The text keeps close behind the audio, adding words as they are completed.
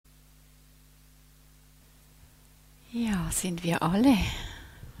Ja, sind wir alle.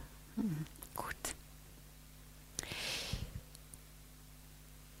 Gut.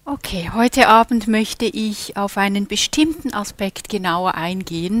 Okay, heute Abend möchte ich auf einen bestimmten Aspekt genauer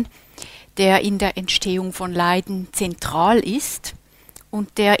eingehen, der in der Entstehung von Leiden zentral ist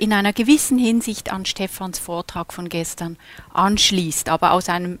und der in einer gewissen Hinsicht an Stefans Vortrag von gestern anschließt, aber aus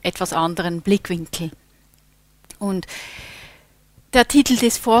einem etwas anderen Blickwinkel. Und der Titel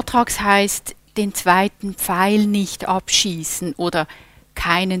des Vortrags heißt den zweiten Pfeil nicht abschießen oder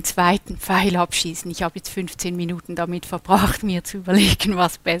keinen zweiten Pfeil abschießen. Ich habe jetzt 15 Minuten damit verbracht, mir zu überlegen,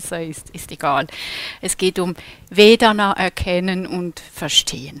 was besser ist. Ist egal. Es geht um Vedana, erkennen und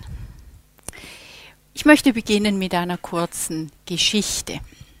verstehen. Ich möchte beginnen mit einer kurzen Geschichte.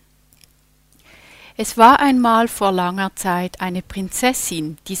 Es war einmal vor langer Zeit eine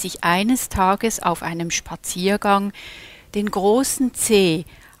Prinzessin, die sich eines Tages auf einem Spaziergang den großen Zeh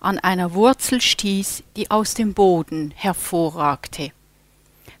an einer Wurzel stieß, die aus dem Boden hervorragte.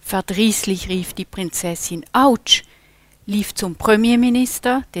 Verdrießlich rief die Prinzessin »Autsch!«, lief zum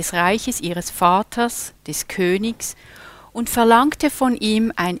Premierminister des Reiches ihres Vaters, des Königs, und verlangte von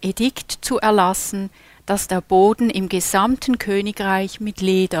ihm ein Edikt zu erlassen, dass der Boden im gesamten Königreich mit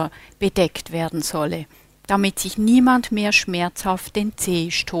Leder bedeckt werden solle, damit sich niemand mehr schmerzhaft den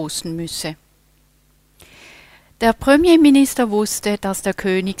Zeh stoßen müsse. Der Premierminister wusste, dass der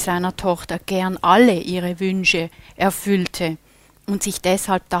König seiner Tochter gern alle ihre Wünsche erfüllte und sich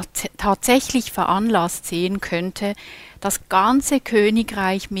deshalb tatsächlich veranlasst sehen könnte, das ganze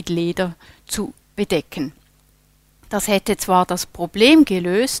Königreich mit Leder zu bedecken. Das hätte zwar das Problem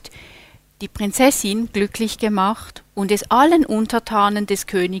gelöst, die Prinzessin glücklich gemacht und es allen Untertanen des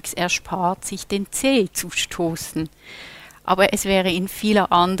Königs erspart, sich den Zeh zu stoßen. Aber es wäre in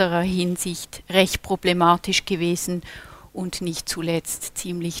vieler anderer Hinsicht recht problematisch gewesen und nicht zuletzt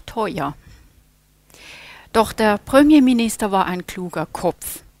ziemlich teuer. Doch der Premierminister war ein kluger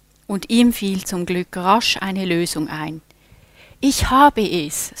Kopf und ihm fiel zum Glück rasch eine Lösung ein. »Ich habe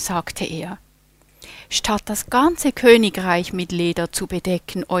es«, sagte er. »Statt das ganze Königreich mit Leder zu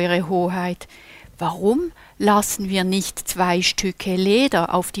bedecken, Eure Hoheit, warum lassen wir nicht 2 Stücke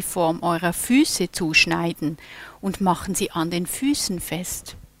Leder auf die Form eurer Füße zuschneiden und machen sie an den Füßen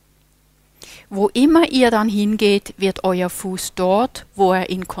fest? Wo immer ihr dann hingeht, wird euer Fuß dort, wo er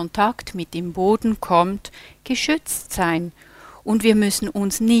in Kontakt mit dem Boden kommt, geschützt sein, und wir müssen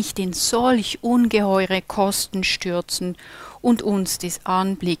uns nicht in solch ungeheure Kosten stürzen und uns des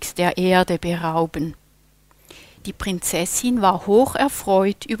Anblicks der Erde berauben.« Die Prinzessin war hoch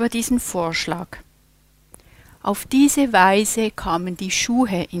erfreut über diesen Vorschlag. Auf diese Weise kamen die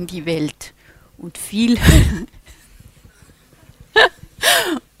Schuhe in die Welt und viel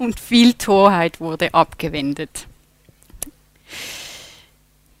Torheit wurde abgewendet.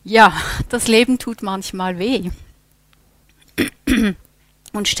 Ja, das Leben tut manchmal weh.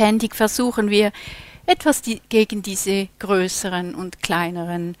 Und ständig versuchen wir, etwas gegen diese größeren und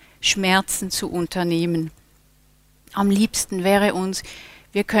kleineren Schmerzen zu unternehmen. Am liebsten wäre uns,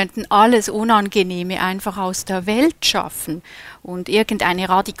 wir könnten alles Unangenehme einfach aus der Welt schaffen und irgendeine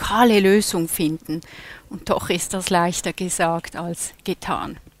radikale Lösung finden. Und doch ist das leichter gesagt als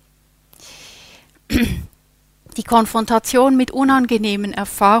getan. Die Konfrontation mit unangenehmen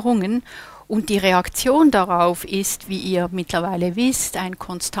Erfahrungen und die Reaktion darauf ist, wie ihr mittlerweile wisst, ein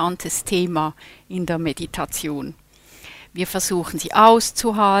konstantes Thema in der Meditation. Wir versuchen sie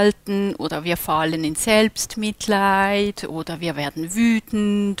auszuhalten oder wir fallen in Selbstmitleid oder wir werden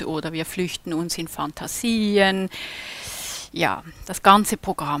wütend oder wir flüchten uns in Fantasien. Ja, das ganze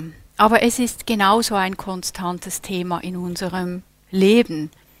Programm. Aber es ist genauso ein konstantes Thema in unserem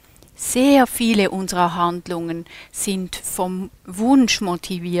Leben. Sehr viele unserer Handlungen sind vom Wunsch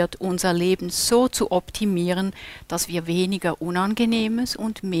motiviert, unser Leben so zu optimieren, dass wir weniger Unangenehmes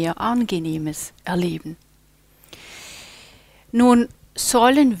und mehr Angenehmes erleben. Nun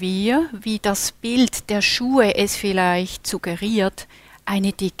sollen wir, wie das Bild der Schuhe es vielleicht suggeriert,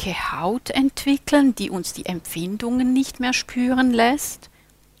 eine dicke Haut entwickeln, die uns die Empfindungen nicht mehr spüren lässt,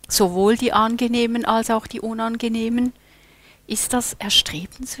 sowohl die angenehmen als auch die unangenehmen. Ist das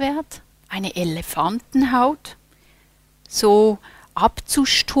erstrebenswert? Eine Elefantenhaut? So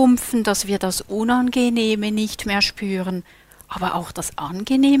abzustumpfen, dass wir das Unangenehme nicht mehr spüren, aber auch das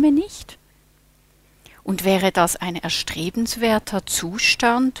Angenehme nicht? Und wäre das ein erstrebenswerter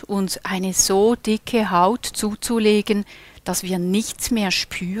Zustand, uns eine so dicke Haut zuzulegen, dass wir nichts mehr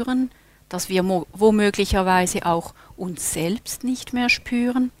spüren, dass wir womöglicherweise auch uns selbst nicht mehr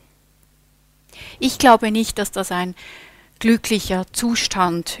spüren? Ich glaube nicht, dass das ein glücklicher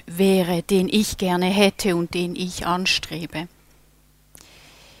Zustand wäre, den ich gerne hätte und den ich anstrebe.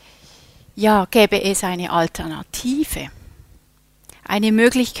 Ja, gäbe es eine Alternative, eine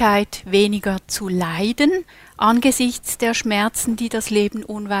Möglichkeit, weniger zu leiden angesichts der Schmerzen, die das Leben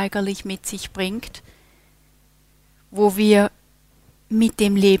unweigerlich mit sich bringt, wo wir mit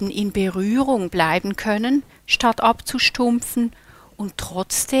dem Leben in Berührung bleiben können, statt abzustumpfen und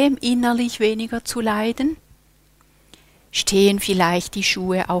trotzdem innerlich weniger zu leiden? Stehen vielleicht die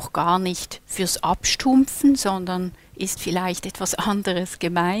Schuhe auch gar nicht fürs Abstumpfen, sondern ist vielleicht etwas anderes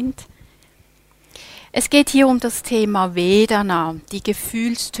gemeint? Es geht hier um das Thema Vedana, die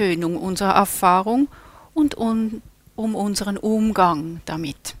Gefühlstönung unserer Erfahrung und um unseren Umgang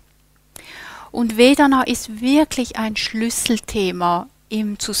damit. Und Vedana ist wirklich ein Schlüsselthema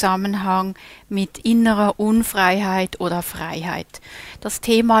im Zusammenhang mit innerer Unfreiheit oder Freiheit. Das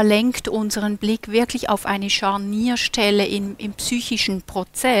Thema lenkt unseren Blick wirklich auf eine Scharnierstelle im psychischen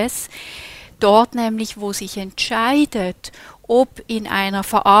Prozess, dort nämlich, wo sich entscheidet, ob in einer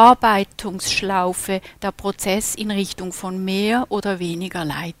Verarbeitungsschlaufe der Prozess in Richtung von mehr oder weniger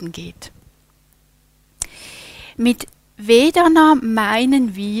Leiden geht. Mit Vedana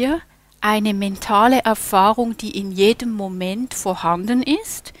meinen wir eine mentale Erfahrung, die in jedem Moment vorhanden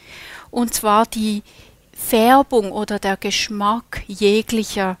ist, und zwar die Färbung oder der Geschmack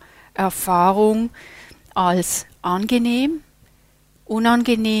jeglicher Erfahrung als angenehm,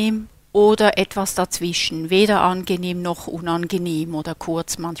 unangenehm oder etwas dazwischen, weder angenehm noch unangenehm oder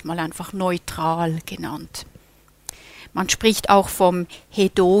kurz manchmal einfach neutral genannt. Man spricht auch vom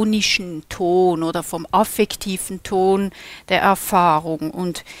hedonischen Ton oder vom affektiven Ton der Erfahrung,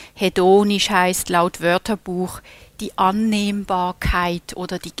 und hedonisch heißt laut Wörterbuch die Annehmbarkeit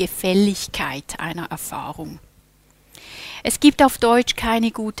oder die Gefälligkeit einer Erfahrung. Es gibt auf Deutsch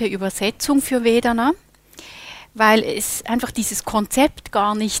keine gute Übersetzung für Vedana, weil es einfach dieses Konzept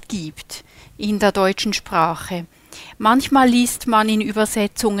gar nicht gibt in der deutschen Sprache. Manchmal liest man in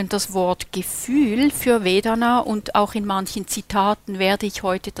Übersetzungen das Wort Gefühl für Vedana, und auch in manchen Zitaten werde ich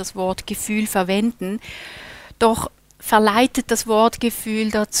heute das Wort Gefühl verwenden. Doch verleitet das Wort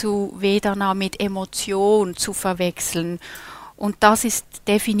Gefühl dazu, Vedana mit Emotion zu verwechseln. Und das ist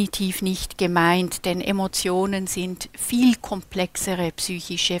definitiv nicht gemeint, denn Emotionen sind viel komplexere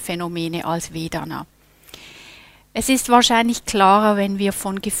psychische Phänomene als Vedana. Es ist wahrscheinlich klarer, wenn wir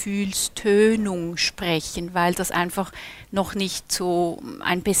von Gefühlstönung sprechen, weil das einfach noch nicht so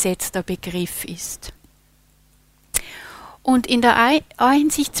ein besetzter Begriff ist. Und in der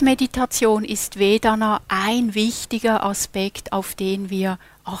Einsichtsmeditation ist Vedana ein wichtiger Aspekt, auf den wir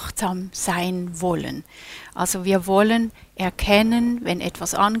achtsam sein wollen. Also wir wollen erkennen, wenn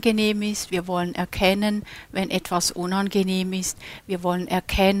etwas angenehm ist, wir wollen erkennen, wenn etwas unangenehm ist, wir wollen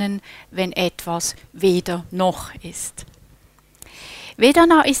erkennen, wenn etwas weder noch ist.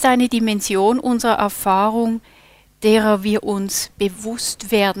 Vedana ist eine Dimension unserer Erfahrung, derer wir uns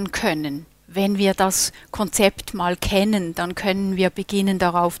bewusst werden können. Wenn wir das Konzept mal kennen, dann können wir beginnen,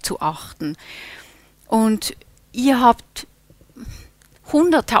 darauf zu achten. Und ihr habt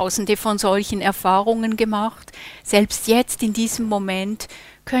Hunderttausende von solchen Erfahrungen gemacht. Selbst jetzt in diesem Moment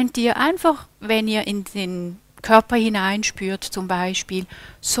könnt ihr einfach, wenn ihr in den Körper hineinspürt zum Beispiel,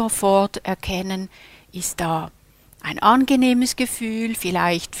 sofort erkennen, ist da ein angenehmes Gefühl,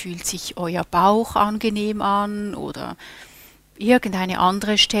 vielleicht fühlt sich euer Bauch angenehm an oder irgendeine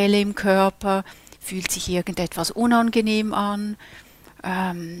andere Stelle im Körper, fühlt sich irgendetwas unangenehm an,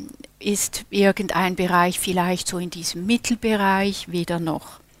 ist irgendein Bereich vielleicht so in diesem Mittelbereich, weder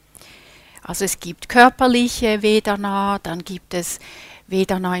noch. Also es gibt körperliche Vedana, dann gibt es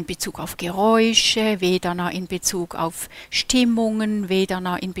Vedana in Bezug auf Geräusche, Vedana in Bezug auf Stimmungen,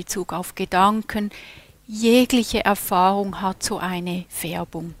 Vedana in Bezug auf Gedanken. Jegliche Erfahrung hat so eine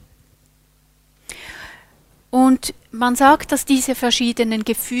Färbung. Und man sagt, dass diese verschiedenen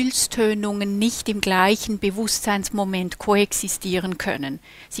Gefühlstönungen nicht im gleichen Bewusstseinsmoment koexistieren können.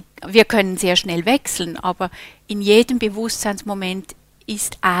 Wir können sehr schnell wechseln, aber in jedem Bewusstseinsmoment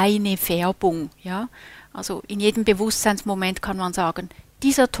ist eine Färbung. Ja? Also in jedem Bewusstseinsmoment kann man sagen,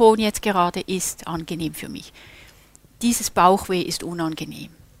 dieser Ton jetzt gerade ist angenehm für mich. Dieses Bauchweh ist unangenehm.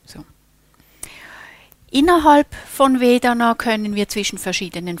 So. Innerhalb von Vedana können wir zwischen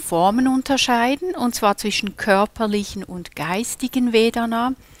verschiedenen Formen unterscheiden, und zwar zwischen körperlichen und geistigen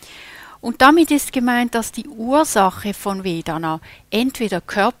Vedana. Und damit ist gemeint, dass die Ursache von Vedana entweder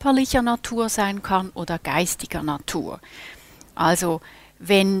körperlicher Natur sein kann oder geistiger Natur. Also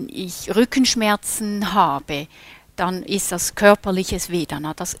wenn ich Rückenschmerzen habe, dann ist das körperliches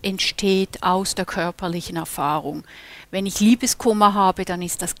Vedana, das entsteht aus der körperlichen Erfahrung. Wenn ich Liebeskummer habe, dann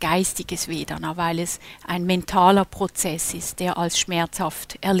ist das geistiges Vedana, weil es ein mentaler Prozess ist, der als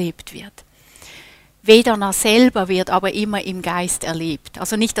schmerzhaft erlebt wird. Vedana selber wird aber immer im Geist erlebt.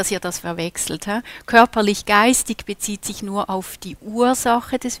 Also nicht, dass ihr das verwechselt. Körperlich-geistig bezieht sich nur auf die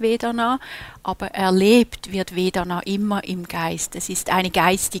Ursache des Vedana, aber erlebt wird Vedana immer im Geist. Es ist eine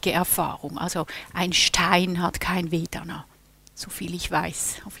geistige Erfahrung. Also ein Stein hat kein Vedana. So viel ich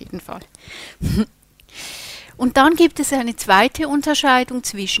weiß, auf jeden Fall. Und dann gibt es eine zweite Unterscheidung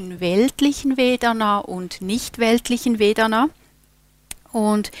zwischen weltlichen Vedana und nicht weltlichen Vedana.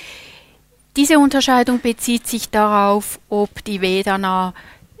 Und diese Unterscheidung bezieht sich darauf, ob die Vedana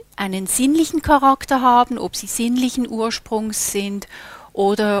einen sinnlichen Charakter haben, ob sie sinnlichen Ursprungs sind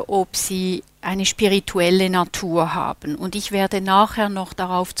oder ob sie eine spirituelle Natur haben. Und ich werde nachher noch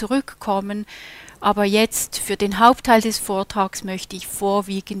darauf zurückkommen, aber jetzt für den Hauptteil des Vortrags möchte ich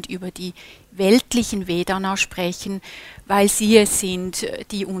vorwiegend über die weltlichen Vedana sprechen, weil sie es sind,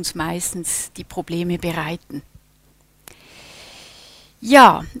 die uns meistens die Probleme bereiten.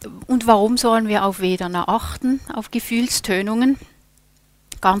 Ja, und warum sollen wir auf Vedana achten, auf Gefühlstönungen?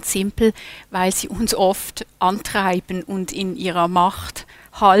 Ganz simpel, weil sie uns oft antreiben und in ihrer Macht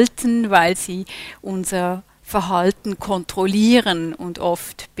halten, weil sie unser Verhalten kontrollieren und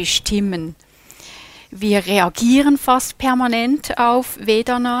oft bestimmen. Wir reagieren fast permanent auf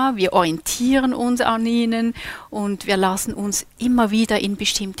Vedana, wir orientieren uns an ihnen und wir lassen uns immer wieder in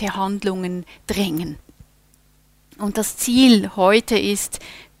bestimmte Handlungen drängen. Und das Ziel heute ist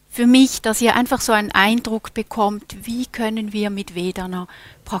für mich, dass ihr einfach so einen Eindruck bekommt, wie können wir mit Vedana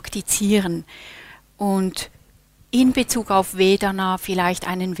praktizieren und in Bezug auf Vedana vielleicht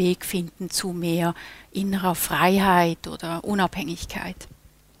einen Weg finden zu mehr innerer Freiheit oder Unabhängigkeit.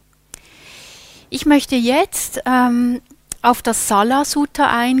 Ich möchte jetzt auf das Sutta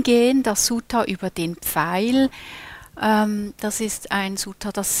eingehen, das Sutta über den Pfeil. Das ist ein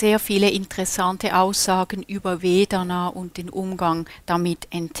Sutta, das sehr viele interessante Aussagen über Vedana und den Umgang damit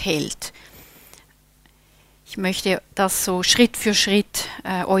enthält. Ich möchte das so Schritt für Schritt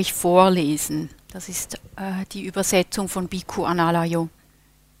euch vorlesen. Das ist die Übersetzung von Bhikkhu Analayo.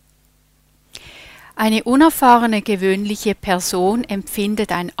 Eine unerfahrene gewöhnliche Person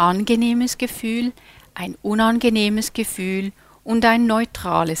empfindet ein angenehmes Gefühl, ein unangenehmes Gefühl und ein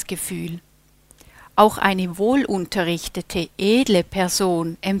neutrales Gefühl. Auch eine wohlunterrichtete, edle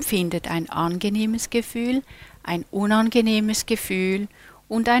Person empfindet ein angenehmes Gefühl, ein unangenehmes Gefühl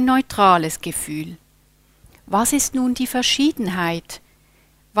und ein neutrales Gefühl. Was ist nun die Verschiedenheit?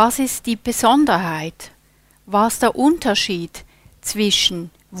 Was ist die Besonderheit? Was der Unterschied zwischen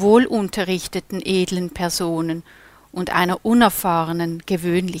wohlunterrichteten, edlen Personen und einer unerfahrenen,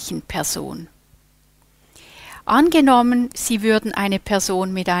 gewöhnlichen Person? Angenommen, Sie würden eine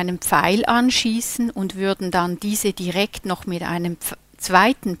Person mit einem Pfeil anschießen und würden dann diese direkt noch mit einem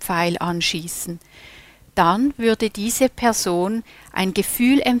zweiten Pfeil anschießen, dann würde diese Person ein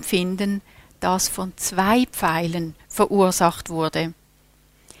Gefühl empfinden, das von 2 Pfeilen verursacht wurde.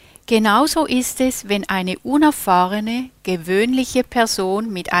 Genauso ist es, wenn eine unerfahrene, gewöhnliche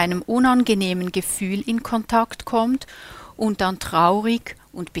Person mit einem unangenehmen Gefühl in Kontakt kommt und dann traurig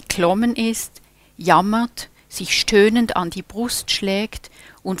und beklommen ist, jammert, sich stöhnend an die Brust schlägt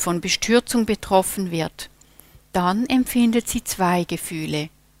und von Bestürzung betroffen wird. Dann empfindet sie 2 Gefühle,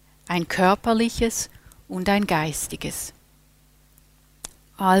 ein körperliches und ein geistiges.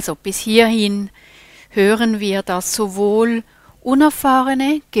 Also bis hierhin hören wir, dass sowohl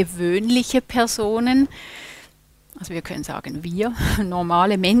unerfahrene, gewöhnliche Personen, also wir können sagen wir,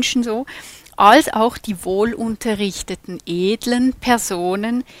 normale Menschen so, als auch die wohlunterrichteten, edlen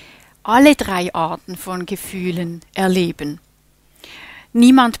Personen alle 3 Arten von Gefühlen erleben.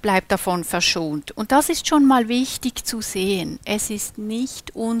 Niemand bleibt davon verschont. Und das ist schon mal wichtig zu sehen. Es ist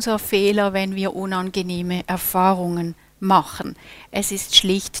nicht unser Fehler, wenn wir unangenehme Erfahrungen machen. Es ist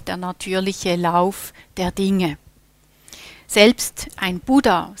schlicht der natürliche Lauf der Dinge. Selbst ein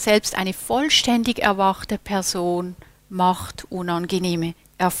Buddha, selbst eine vollständig erwachte Person macht unangenehme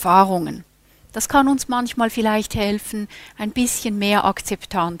Erfahrungen. Das kann uns manchmal vielleicht helfen, ein bisschen mehr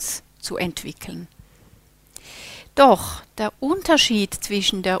Akzeptanz zu entwickeln. Doch der Unterschied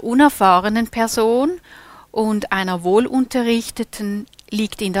zwischen der unerfahrenen Person und einer wohlunterrichteten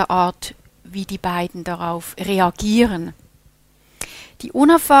liegt in der Art, wie die beiden darauf reagieren. Die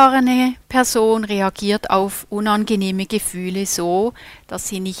unerfahrene Person reagiert auf unangenehme Gefühle so, dass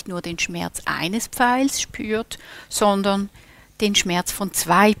sie nicht nur den Schmerz eines Pfeils spürt, sondern den Schmerz von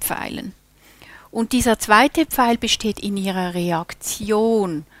 2 Pfeilen. Und dieser zweite Pfeil besteht in ihrer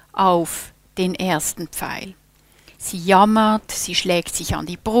Reaktion auf den ersten Pfeil. Sie jammert, sie schlägt sich an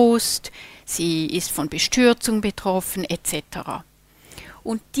die Brust, sie ist von Bestürzung betroffen etc.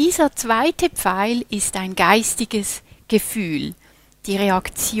 Und dieser zweite Pfeil ist ein geistiges Gefühl. die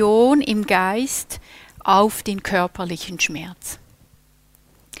Reaktion im Geist auf den körperlichen Schmerz.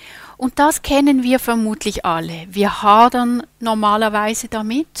 Und das kennen wir vermutlich alle. Wir hadern normalerweise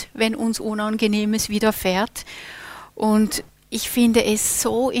damit, wenn uns Unangenehmes widerfährt. Und ich finde es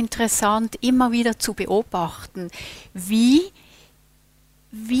so interessant, immer wieder zu beobachten, wie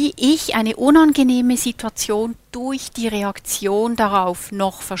ich eine unangenehme Situation durch die Reaktion darauf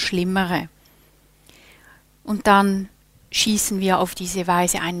noch verschlimmere. Und dann schießen wir auf diese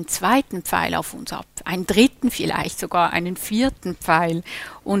Weise einen zweiten Pfeil auf uns ab, einen dritten vielleicht sogar, einen vierten Pfeil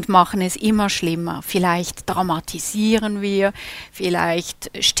und machen es immer schlimmer. Vielleicht dramatisieren wir, vielleicht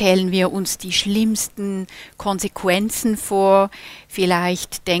stellen wir uns die schlimmsten Konsequenzen vor,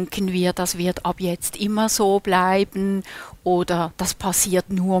 vielleicht denken wir, das wird ab jetzt immer so bleiben oder das passiert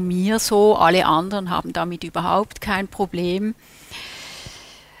nur mir so, alle anderen haben damit überhaupt kein Problem.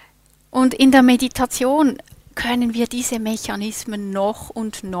 Und in der Meditation können wir diese Mechanismen noch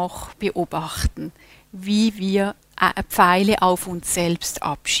und noch beobachten, wie wir Pfeile auf uns selbst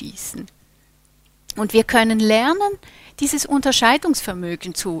abschießen. Und wir können lernen, dieses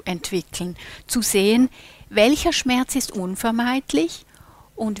Unterscheidungsvermögen zu entwickeln, zu sehen, welcher Schmerz ist unvermeidlich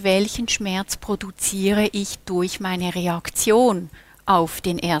und welchen Schmerz produziere ich durch meine Reaktion auf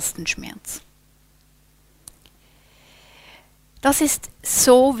den ersten Schmerz. Das ist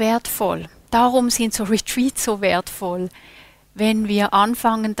so wertvoll. Darum sind so Retreats so wertvoll, wenn wir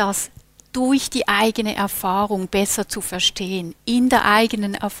anfangen, das durch die eigene Erfahrung besser zu verstehen, in der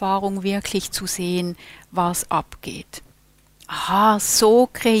eigenen Erfahrung wirklich zu sehen, was abgeht. Aha, so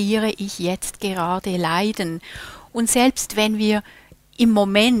kreiere ich jetzt gerade Leiden. Und selbst wenn wir im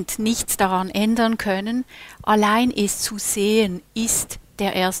Moment nichts daran ändern können, allein es zu sehen, ist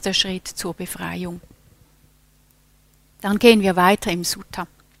der erste Schritt zur Befreiung. Dann gehen wir weiter im Sutta.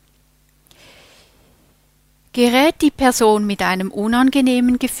 Gerät die Person mit einem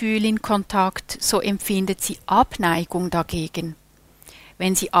unangenehmen Gefühl in Kontakt, so empfindet sie Abneigung dagegen.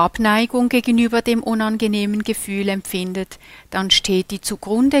 Wenn sie Abneigung gegenüber dem unangenehmen Gefühl empfindet, dann steht die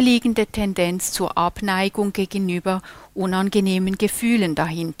zugrunde liegende Tendenz zur Abneigung gegenüber unangenehmen Gefühlen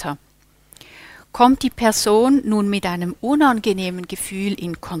dahinter. Kommt die Person nun mit einem unangenehmen Gefühl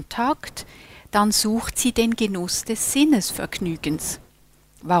in Kontakt, dann sucht sie den Genuss des Sinnesvergnügens.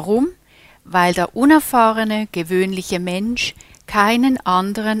 Warum? Weil der unerfahrene, gewöhnliche Mensch keinen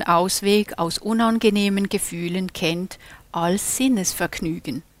anderen Ausweg aus unangenehmen Gefühlen kennt als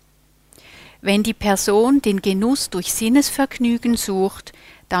Sinnesvergnügen. Wenn die Person den Genuss durch Sinnesvergnügen sucht,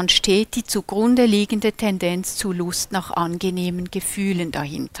 dann steht die zugrunde liegende Tendenz zu Lust nach angenehmen Gefühlen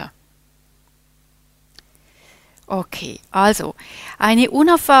dahinter. Okay, also eine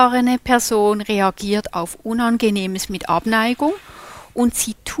unerfahrene Person reagiert auf Unangenehmes mit Abneigung und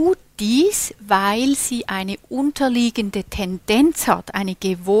sie tut dies, weil sie eine unterliegende Tendenz hat, eine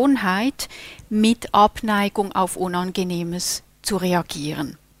Gewohnheit, mit Abneigung auf Unangenehmes zu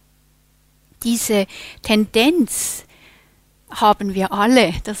reagieren. Diese Tendenz haben wir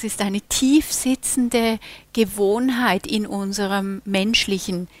alle. Das ist eine tief sitzende Gewohnheit in unserem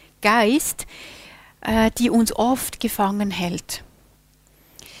menschlichen Geist, die uns oft gefangen hält.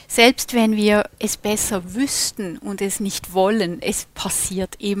 Selbst wenn wir es besser wüssten und es nicht wollen, es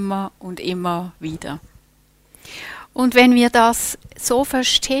passiert immer und immer wieder. Und wenn wir das so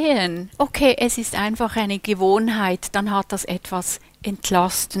verstehen, okay, es ist einfach eine Gewohnheit, dann hat das etwas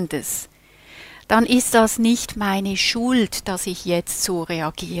Entlastendes. Dann ist das nicht meine Schuld, dass ich jetzt so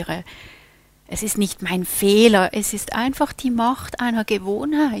reagiere. Es ist nicht mein Fehler, es ist einfach die Macht einer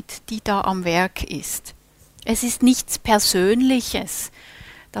Gewohnheit, die da am Werk ist. Es ist nichts Persönliches,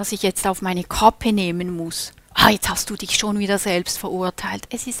 dass ich jetzt auf meine Kappe nehmen muss. Jetzt hast du dich schon wieder selbst verurteilt.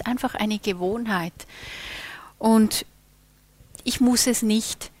 Es ist einfach eine Gewohnheit. Und ich muss es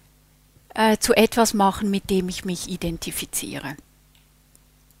nicht zu etwas machen, mit dem ich mich identifiziere.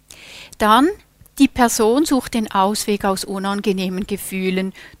 Dann, die Person sucht den Ausweg aus unangenehmen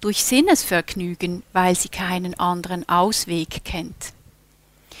Gefühlen durch Sinnesvergnügen, weil sie keinen anderen Ausweg kennt.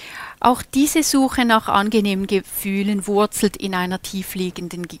 Auch diese Suche nach angenehmen Gefühlen wurzelt in einer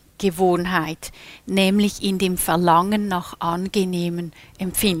tiefliegenden Gewohnheit, nämlich in dem Verlangen nach angenehmen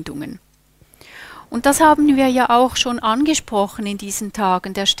Empfindungen. Und das haben wir ja auch schon angesprochen in diesen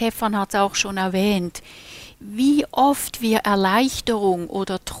Tagen. Der Stefan hat es auch schon erwähnt, wie oft wir Erleichterung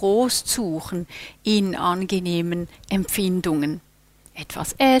oder Trost suchen in angenehmen Empfindungen.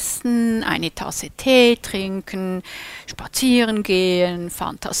 Etwas essen, eine Tasse Tee trinken, spazieren gehen,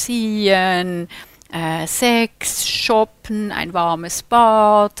 fantasieren, Sex, shoppen, ein warmes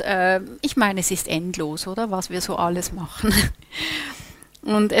Bad. Ich meine, es ist endlos, oder? Was wir so alles machen.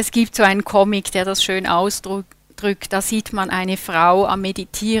 Und es gibt so einen Comic, der das schön ausdrückt. ausgedrückt, da sieht man eine Frau am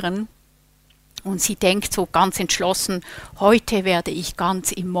Meditieren und sie denkt so ganz entschlossen, heute werde ich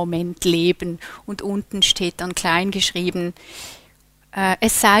ganz im Moment leben. Und unten steht dann klein geschrieben,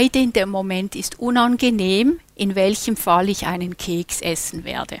 es sei denn, der Moment ist unangenehm, in welchem Fall ich einen Keks essen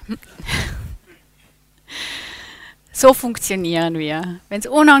werde. So funktionieren wir. Wenn es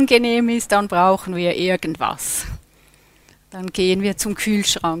unangenehm ist, dann brauchen wir irgendwas. Dann gehen wir zum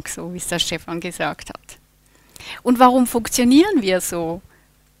Kühlschrank, so wie es der Stefan gesagt hat. Und warum funktionieren wir so?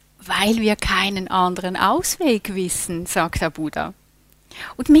 Weil wir keinen anderen Ausweg wissen, sagt der Buddha.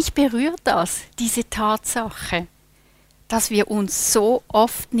 Und mich berührt das, diese Tatsache, dass wir uns so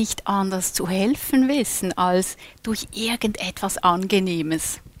oft nicht anders zu helfen wissen, als durch irgendetwas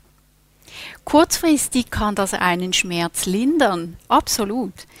Angenehmes. Kurzfristig kann das einen Schmerz lindern,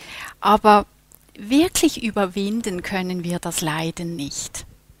 absolut, aber wirklich überwinden können wir das Leiden nicht.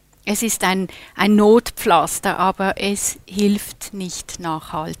 Es ist ein Notpflaster, aber es hilft nicht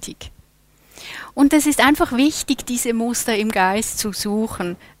nachhaltig. Und es ist einfach wichtig, diese Muster im Geist zu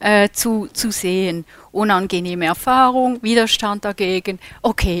suchen, zu sehen. Unangenehme Erfahrung, Widerstand dagegen.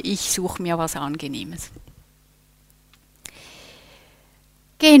 Okay, ich suche mir was Angenehmes.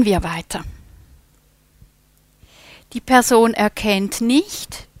 Gehen wir weiter. Die Person erkennt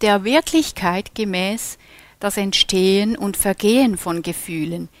nicht der Wirklichkeit gemäß das Entstehen und Vergehen von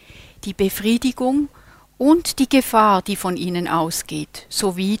Gefühlen, die Befriedigung und die Gefahr, die von ihnen ausgeht,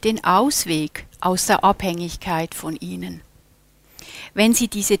 sowie den Ausweg aus der Abhängigkeit von ihnen. Wenn sie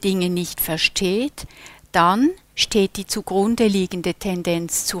diese Dinge nicht versteht, dann steht die zugrunde liegende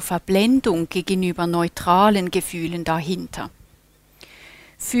Tendenz zur Verblendung gegenüber neutralen Gefühlen dahinter.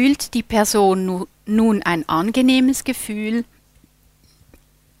 Fühlt die Person nun ein angenehmes Gefühl,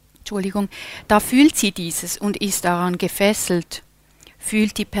 da fühlt sie dieses und ist daran gefesselt.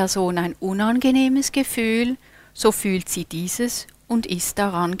 Fühlt die Person ein unangenehmes Gefühl, so fühlt sie dieses und ist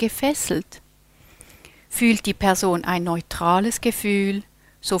daran gefesselt. Fühlt die Person ein neutrales Gefühl,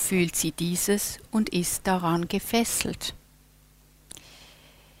 so fühlt sie dieses und ist daran gefesselt.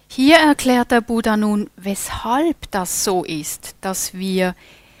 Hier erklärt der Buddha nun, weshalb das so ist, dass wir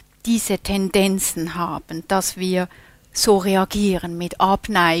diese Tendenzen haben, dass wir so reagieren mit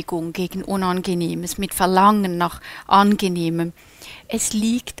Abneigung gegen Unangenehmes, mit Verlangen nach Angenehmem. Es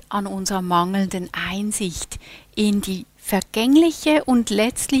liegt an unserer mangelnden Einsicht in die vergängliche und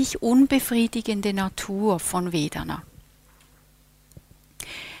letztlich unbefriedigende Natur von Vedana.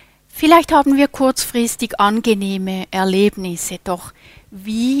 Vielleicht haben wir kurzfristig angenehme Erlebnisse, doch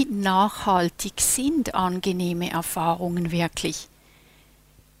wie nachhaltig sind angenehme Erfahrungen wirklich?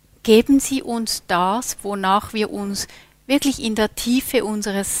 Geben sie uns das, wonach wir uns wirklich in der Tiefe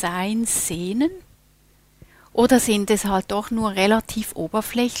unseres Seins sehnen? Oder sind es halt doch nur relativ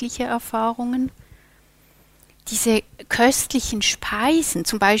oberflächliche Erfahrungen? Diese köstlichen Speisen,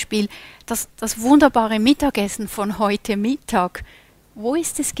 zum Beispiel das wunderbare Mittagessen von heute Mittag, wo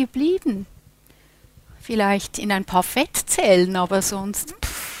ist es geblieben? Vielleicht in ein paar Fettzellen, aber sonst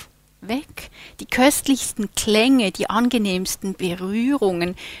weg. Die köstlichsten Klänge, die angenehmsten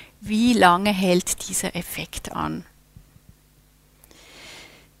Berührungen, wie lange hält dieser Effekt an?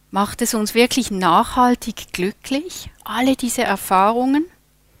 Macht es uns wirklich nachhaltig glücklich, alle diese Erfahrungen?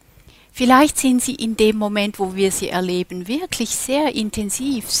 Vielleicht sind sie in dem Moment, wo wir sie erleben, wirklich sehr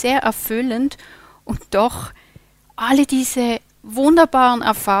intensiv, sehr erfüllend und doch alle diese wunderbaren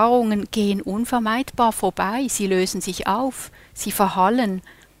Erfahrungen gehen unvermeidbar vorbei, sie lösen sich auf, sie verhallen.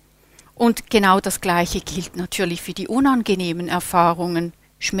 Und genau das Gleiche gilt natürlich für die unangenehmen Erfahrungen.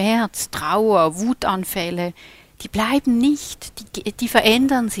 Schmerz, Trauer, Wutanfälle, die bleiben nicht, die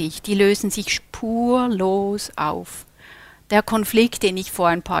verändern sich, die lösen sich spurlos auf. Der Konflikt, den ich vor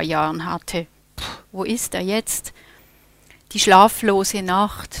ein paar Jahren hatte, wo ist er jetzt? Die schlaflose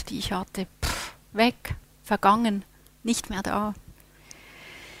Nacht, die ich hatte, weg, vergangen, nicht mehr da.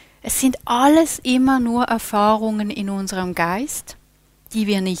 Es sind alles immer nur Erfahrungen in unserem Geist, die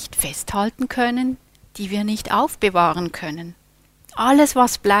wir nicht festhalten können, die wir nicht aufbewahren können. Alles,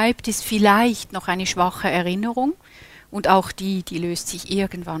 was bleibt, ist vielleicht noch eine schwache Erinnerung und auch die löst sich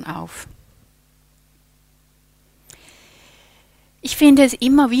irgendwann auf. Ich finde es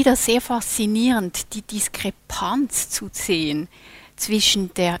immer wieder sehr faszinierend, die Diskrepanz zu sehen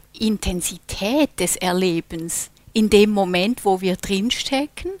zwischen der Intensität des Erlebens in dem Moment, wo wir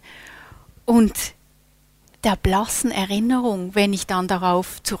drinstecken und der blassen Erinnerung, wenn ich dann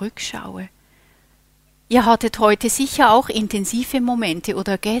darauf zurückschaue. Ihr hattet heute sicher auch intensive Momente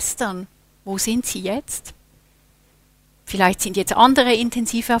oder gestern. Wo sind sie jetzt? Vielleicht sind jetzt andere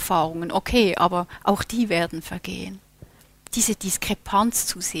intensive Erfahrungen, okay, aber auch die werden vergehen. Diese Diskrepanz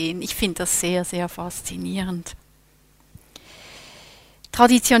zu sehen, ich finde das sehr, sehr faszinierend.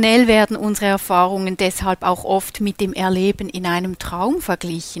 Traditionell werden unsere Erfahrungen deshalb auch oft mit dem Erleben in einem Traum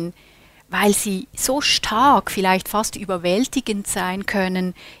verglichen, weil sie so stark, vielleicht fast überwältigend sein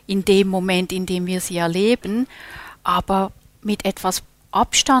können in dem Moment, in dem wir sie erleben, aber mit etwas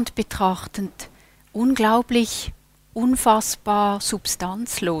Abstand betrachtend unglaublich, unfassbar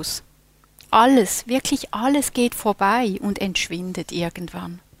substanzlos. Alles, wirklich alles geht vorbei und entschwindet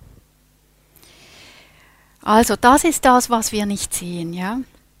irgendwann. Also das ist das, was wir nicht sehen, ja.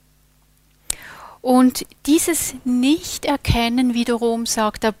 Und dieses Nicht-Erkennen wiederum,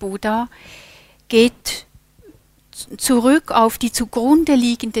 sagt der Buddha, geht zurück auf die zugrunde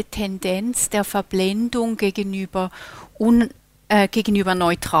liegende Tendenz der Verblendung gegenüber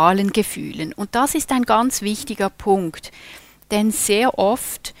neutralen Gefühlen. Und das ist ein ganz wichtiger Punkt, denn sehr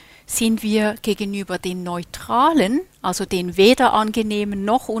oft sind wir gegenüber den neutralen, also den weder angenehmen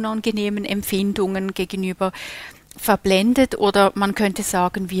noch unangenehmen Empfindungen gegenüber verblendet, oder man könnte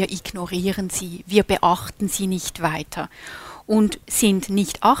sagen, wir ignorieren sie, wir beachten sie nicht weiter und sind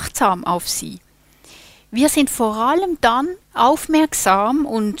nicht achtsam auf sie. Wir sind vor allem dann aufmerksam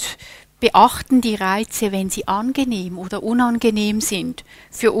und beachten die Reize, wenn sie angenehm oder unangenehm sind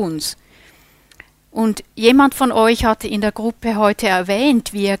für uns. Und jemand von euch hatte in der Gruppe heute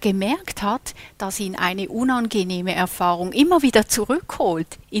erwähnt, wie er gemerkt hat, dass ihn eine unangenehme Erfahrung immer wieder zurückholt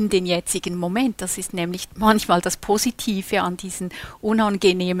in den jetzigen Moment. Das ist nämlich manchmal das Positive an diesen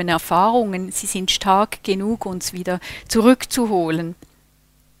unangenehmen Erfahrungen. Sie sind stark genug, uns wieder zurückzuholen.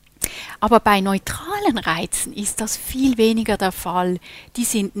 Aber bei neutralen Reizen ist das viel weniger der Fall. Die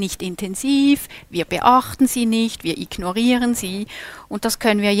sind nicht intensiv, wir beachten sie nicht, wir ignorieren sie. Und das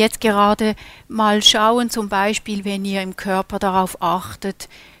können wir jetzt gerade mal schauen, zum Beispiel, wenn ihr im Körper darauf achtet,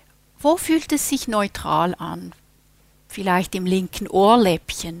 wo fühlt es sich neutral an? Vielleicht im linken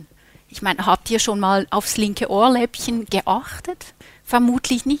Ohrläppchen. Ich meine, habt ihr schon mal aufs linke Ohrläppchen geachtet?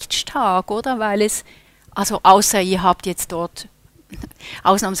 Vermutlich nicht stark, oder? Weil es, also außer ihr habt jetzt dort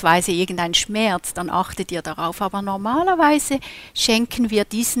ausnahmsweise irgendein Schmerz, dann achtet ihr darauf. Aber normalerweise schenken wir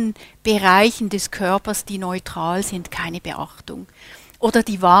diesen Bereichen des Körpers, die neutral sind, keine Beachtung. Oder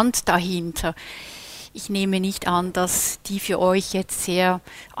die Wand dahinter. Ich nehme nicht an, dass die für euch jetzt sehr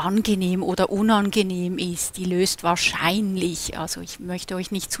angenehm oder unangenehm ist. Die löst wahrscheinlich, also ich möchte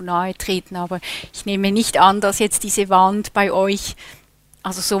euch nicht zu nahe treten, aber ich nehme nicht an, dass jetzt diese Wand bei euch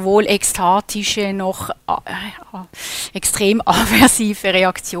also sowohl ekstatische noch extrem aversive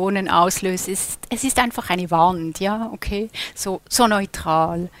Reaktionen auslöst. Es ist einfach eine Wand, ja, okay, so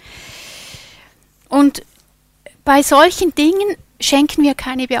neutral. Und bei solchen Dingen schenken wir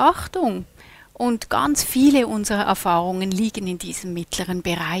keine Beachtung. Und ganz viele unserer Erfahrungen liegen in diesem mittleren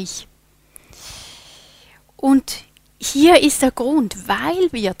Bereich. Und hier ist der Grund, weil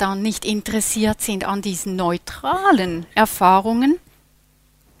wir dann nicht interessiert sind an diesen neutralen Erfahrungen,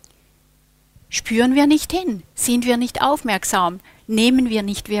 spüren wir nicht hin, sind wir nicht aufmerksam, nehmen wir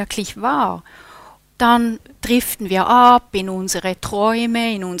nicht wirklich wahr. Dann driften wir ab in unsere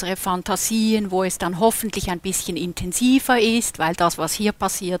Träume, in unsere Fantasien, wo es dann hoffentlich ein bisschen intensiver ist, weil das, was hier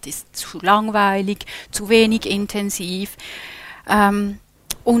passiert, ist zu langweilig, zu wenig intensiv.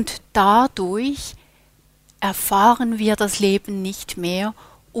 Und dadurch erfahren wir das Leben nicht mehr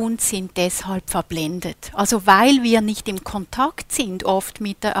und sind deshalb verblendet. Also weil wir nicht im Kontakt sind, oft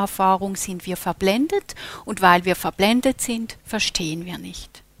mit der Erfahrung, sind wir verblendet, und weil wir verblendet sind, verstehen wir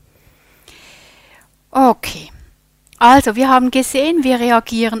nicht. Okay, also wir haben gesehen, wir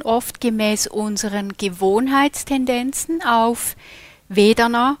reagieren oft gemäß unseren Gewohnheitstendenzen auf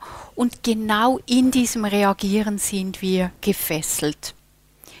Vedana, und genau in diesem Reagieren sind wir gefesselt.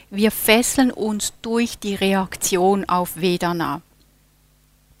 Wir fesseln uns durch die Reaktion auf Vedana.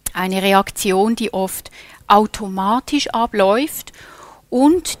 Eine Reaktion, die oft automatisch abläuft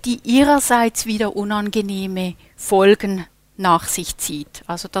und die ihrerseits wieder unangenehme Folgen nach sich zieht.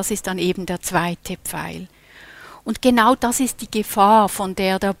 Also das ist dann eben der zweite Pfeil. Und genau das ist die Gefahr, von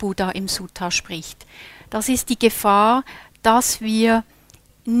der der Buddha im Sutta spricht. Das ist die Gefahr, dass wir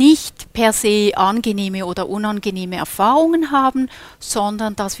nicht per se angenehme oder unangenehme Erfahrungen haben,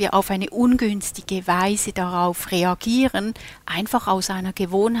 sondern dass wir auf eine ungünstige Weise darauf reagieren, einfach aus einer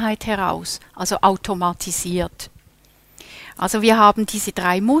Gewohnheit heraus, also automatisiert. Also wir haben diese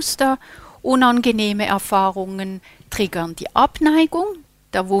drei Muster. Unangenehme Erfahrungen triggern die Abneigung,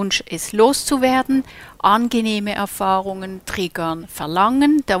 der Wunsch, es loszuwerden. Angenehme Erfahrungen triggern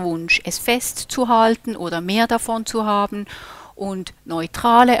Verlangen, der Wunsch, es festzuhalten oder mehr davon zu haben. Und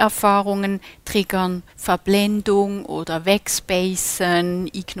neutrale Erfahrungen triggern Verblendung oder Wegspacen,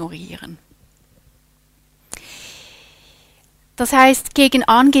 Ignorieren. Das heißt, gegen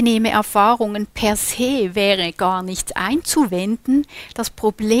angenehme Erfahrungen per se wäre gar nichts einzuwenden. Das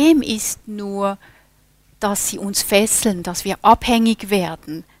Problem ist nur, dass sie uns fesseln, dass wir abhängig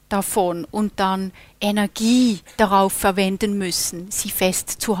werden davon und dann Energie darauf verwenden müssen, sie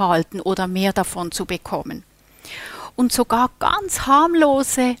festzuhalten oder mehr davon zu bekommen. Und sogar ganz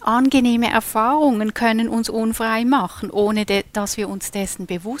harmlose, angenehme Erfahrungen können uns unfrei machen, ohne dass wir uns dessen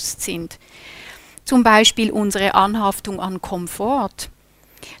bewusst sind. Zum Beispiel unsere Anhaftung an Komfort.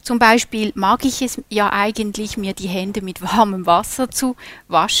 Zum Beispiel mag ich es ja eigentlich, mir die Hände mit warmem Wasser zu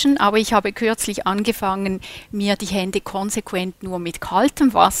waschen, aber ich habe kürzlich angefangen, mir die Hände konsequent nur mit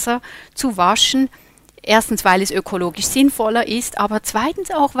kaltem Wasser zu waschen. Erstens, weil es ökologisch sinnvoller ist, aber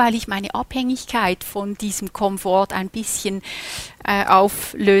zweitens auch, weil ich meine Abhängigkeit von diesem Komfort ein bisschen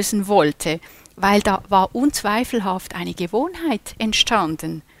auflösen wollte, weil da war unzweifelhaft eine Gewohnheit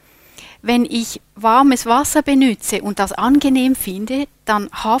entstanden. Wenn ich warmes Wasser benütze und das angenehm finde, dann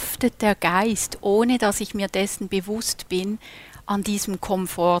haftet der Geist, ohne dass ich mir dessen bewusst bin, an diesem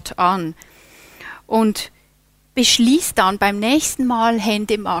Komfort an. Und beschließt dann beim nächsten Mal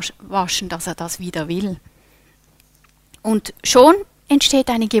Hände waschen, dass er das wieder will. Und schon entsteht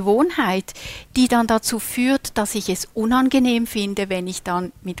eine Gewohnheit, die dann dazu führt, dass ich es unangenehm finde, wenn ich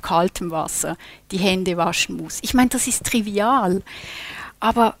dann mit kaltem Wasser die Hände waschen muss. Ich meine, das ist trivial,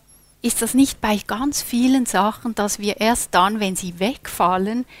 aber ist das nicht bei ganz vielen Sachen, dass wir erst dann, wenn sie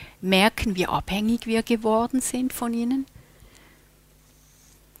wegfallen, merken, wie abhängig wir geworden sind von ihnen?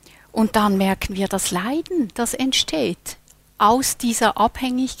 Und dann merken wir das Leiden, das entsteht aus dieser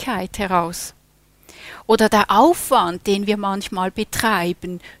Abhängigkeit heraus. Oder der Aufwand, den wir manchmal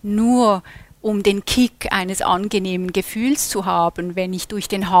betreiben, nur um den Kick eines angenehmen Gefühls zu haben, wenn ich durch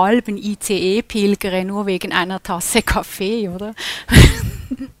den halben ICE pilgere, nur wegen einer Tasse Kaffee, oder?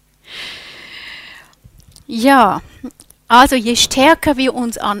 Ja, also je stärker wir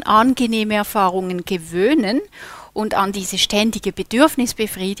uns an angenehme Erfahrungen gewöhnen und an diese ständige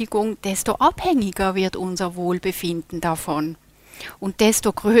Bedürfnisbefriedigung, desto abhängiger wird unser Wohlbefinden davon. Und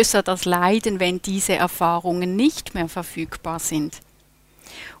desto größer das Leiden, wenn diese Erfahrungen nicht mehr verfügbar sind.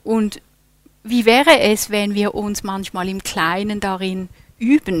 Und wie wäre es, wenn wir uns manchmal im Kleinen darin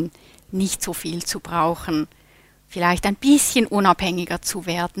üben, nicht so viel zu brauchen? Vielleicht ein bisschen unabhängiger zu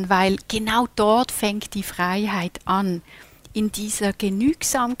werden, weil genau dort fängt die Freiheit an, in dieser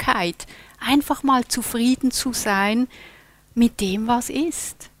Genügsamkeit einfach mal zufrieden zu sein mit dem, was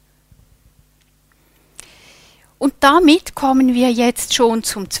ist. Und damit kommen wir jetzt schon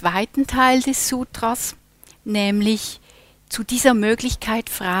zum zweiten Teil des Sutras, nämlich zu dieser Möglichkeit,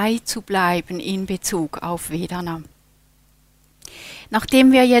 frei zu bleiben in Bezug auf Vedana.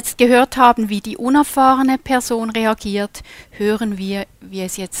 Nachdem wir jetzt gehört haben, wie die unerfahrene Person reagiert, hören wir, wie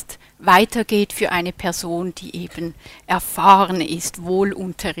es jetzt weitergeht für eine Person, die eben erfahren ist, wohl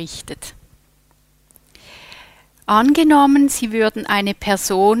unterrichtet. Angenommen, Sie würden eine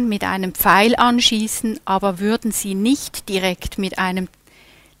Person mit einem Pfeil anschießen, aber würden sie nicht direkt mit einem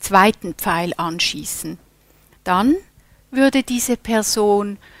zweiten Pfeil anschießen. Dann würde diese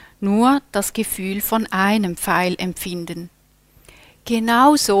Person nur das Gefühl von einem Pfeil empfinden.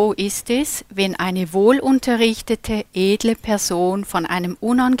 Genauso ist es, wenn eine wohlunterrichtete, edle Person von einem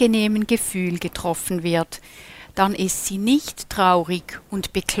unangenehmen Gefühl getroffen wird. Dann ist sie nicht traurig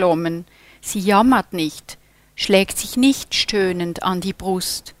und beklommen, sie jammert nicht, schlägt sich nicht stöhnend an die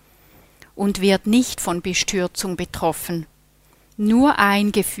Brust und wird nicht von Bestürzung betroffen. Nur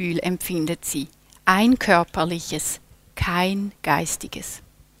ein Gefühl empfindet sie, ein körperliches, kein geistiges.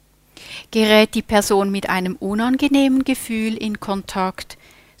 Gerät die Person mit einem unangenehmen Gefühl in Kontakt,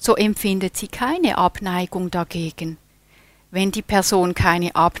 so empfindet sie keine Abneigung dagegen. Wenn die Person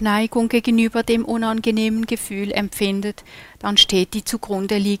keine Abneigung gegenüber dem unangenehmen Gefühl empfindet, dann steht die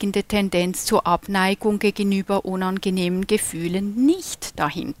zugrunde liegende Tendenz zur Abneigung gegenüber unangenehmen Gefühlen nicht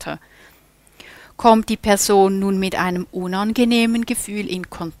dahinter. Kommt die Person nun mit einem unangenehmen Gefühl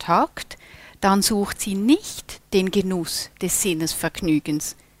in Kontakt, dann sucht sie nicht den Genuss des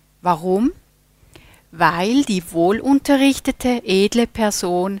Sinnesvergnügens. Warum? Weil die wohlunterrichtete, edle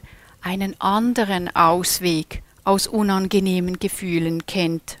Person einen anderen Ausweg aus unangenehmen Gefühlen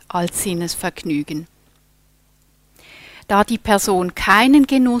kennt als Sinnesvergnügen. Da die Person keinen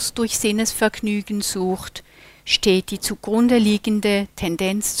Genuss durch Sinnesvergnügen sucht, steht die zugrunde liegende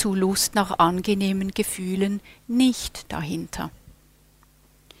Tendenz zu Lust nach angenehmen Gefühlen nicht dahinter.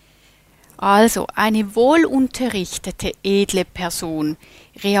 Also eine wohlunterrichtete, edle Person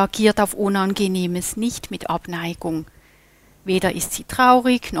reagiert auf Unangenehmes nicht mit Abneigung. Weder ist sie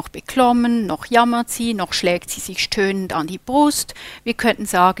traurig, noch beklommen, noch jammert sie, noch schlägt sie sich stöhnend an die Brust. Wir könnten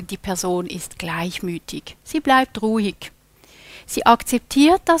sagen, die Person ist gleichmütig. Sie bleibt ruhig. Sie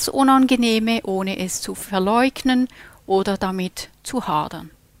akzeptiert das Unangenehme, ohne es zu verleugnen oder damit zu hadern.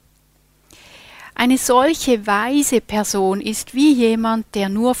 Eine solche weise Person ist wie jemand, der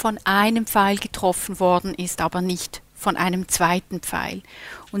nur von einem Pfeil getroffen worden ist, aber nicht von einem zweiten Pfeil.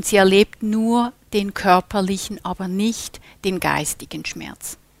 Und sie erlebt nur den körperlichen, aber nicht den geistigen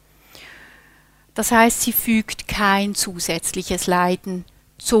Schmerz. Das heißt, sie fügt kein zusätzliches Leiden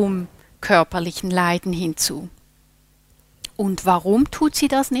zum körperlichen Leiden hinzu. Und warum tut sie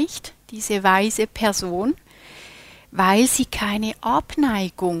das nicht, diese weise Person? Weil sie keine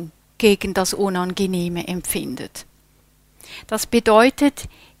Abneigung gegen das Unangenehme empfindet. Das bedeutet,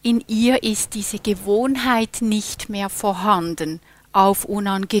 in ihr ist diese Gewohnheit nicht mehr vorhanden, auf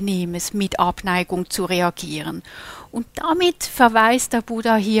Unangenehmes mit Abneigung zu reagieren. Und damit verweist der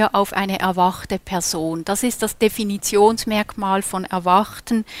Buddha hier auf eine erwachte Person. Das ist das Definitionsmerkmal von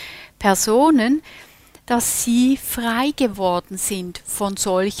erwachten Personen, dass sie frei geworden sind von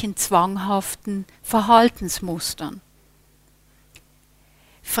solchen zwanghaften Verhaltensmustern.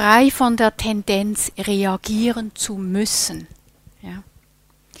 Frei von der Tendenz, reagieren zu müssen. Ja.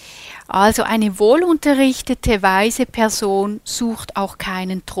 Also eine wohlunterrichtete, weise Person sucht auch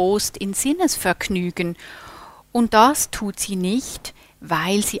keinen Trost in Sinnesvergnügen. Und das tut sie nicht,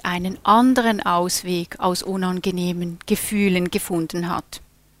 weil sie einen anderen Ausweg aus unangenehmen Gefühlen gefunden hat.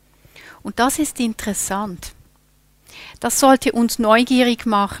 Und das ist interessant. Das sollte uns neugierig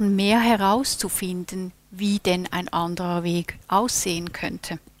machen, mehr herauszufinden, wie denn ein anderer Weg aussehen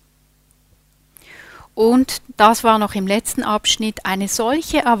könnte. Und das war noch im letzten Abschnitt, eine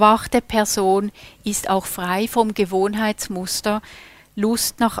solche erwachte Person ist auch frei vom Gewohnheitsmuster,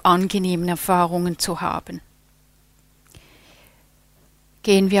 Lust nach angenehmen Erfahrungen zu haben.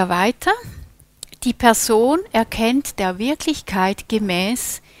 Gehen wir weiter. Die Person erkennt der Wirklichkeit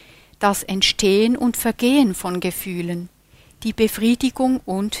gemäß das Entstehen und Vergehen von Gefühlen, die Befriedigung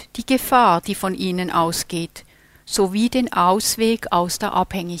und die Gefahr, die von ihnen ausgeht, sowie den Ausweg aus der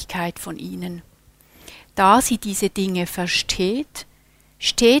Abhängigkeit von ihnen. Da sie diese Dinge versteht,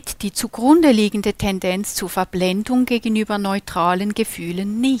 steht die zugrunde liegende Tendenz zur Verblendung gegenüber neutralen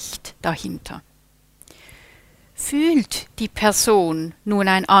Gefühlen nicht dahinter. Fühlt die Person nun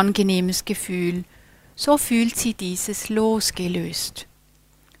ein angenehmes Gefühl, so fühlt sie dieses losgelöst.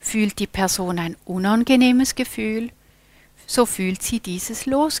 Fühlt die Person ein unangenehmes Gefühl, so fühlt sie dieses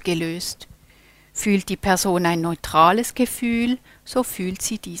losgelöst. Fühlt die Person ein neutrales Gefühl, so fühlt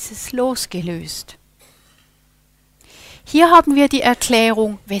sie dieses losgelöst. Hier haben wir die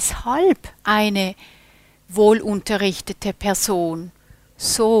Erklärung, weshalb eine wohlunterrichtete Person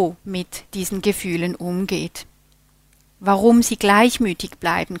so mit diesen Gefühlen umgeht. Warum sie gleichmütig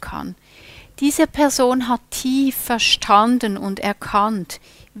bleiben kann. Diese Person hat tief verstanden und erkannt,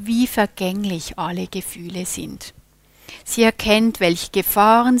 wie vergänglich alle Gefühle sind. Sie erkennt, welche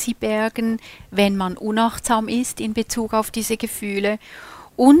Gefahren sie bergen, wenn man unachtsam ist in Bezug auf diese Gefühle,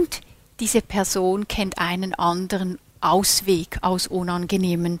 und diese Person kennt einen anderen Ausweg aus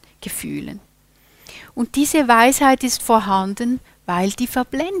unangenehmen Gefühlen. Und diese Weisheit ist vorhanden, weil die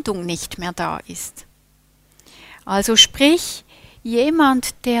Verblendung nicht mehr da ist. Also sprich,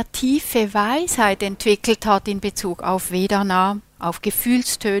 jemand, der tiefe Weisheit entwickelt hat in Bezug auf Vedana, auf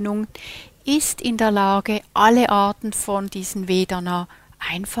Gefühlstönung, ist in der Lage, alle Arten von diesen Vedana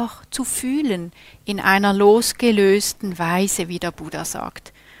einfach zu fühlen, in einer losgelösten Weise, wie der Buddha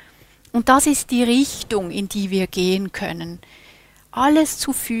sagt. Und das ist die Richtung, in die wir gehen können. Alles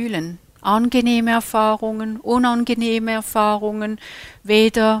zu fühlen, angenehme Erfahrungen, unangenehme Erfahrungen,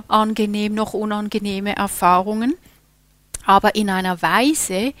 weder angenehm noch unangenehme Erfahrungen, aber in einer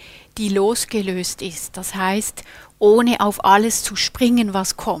Weise, die losgelöst ist. Das heißt, ohne auf alles zu springen,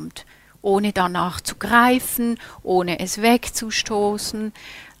 was kommt, ohne danach zu greifen, ohne es wegzustoßen,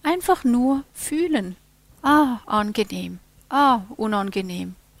 einfach nur fühlen. Ah, angenehm, ah,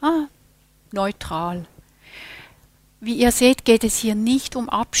 unangenehm, ah, neutral. Wie ihr seht, geht es hier nicht um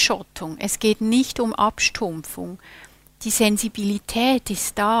Abschottung, es geht nicht um Abstumpfung. Die Sensibilität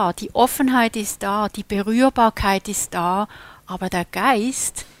ist da, die Offenheit ist da, die Berührbarkeit ist da, aber der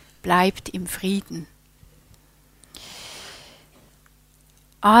Geist bleibt im Frieden.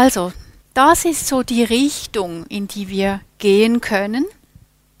 Also, das ist so die Richtung, in die wir gehen können.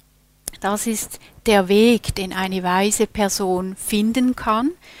 Das ist der Weg, den eine weise Person finden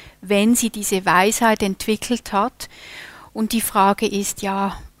kann, wenn sie diese Weisheit entwickelt hat. Und die Frage ist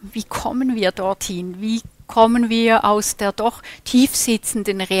ja, wie kommen wir dorthin? Wie kommen wir aus der doch tief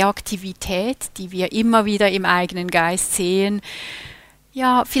sitzenden Reaktivität, die wir immer wieder im eigenen Geist sehen,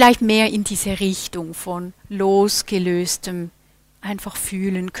 ja, vielleicht mehr in diese Richtung von losgelöstem einfach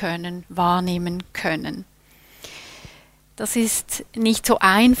fühlen können, wahrnehmen können. Das ist nicht so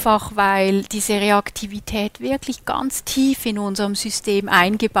einfach, weil diese Reaktivität wirklich ganz tief in unserem System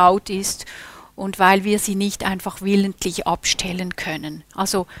eingebaut ist und weil wir sie nicht einfach willentlich abstellen können.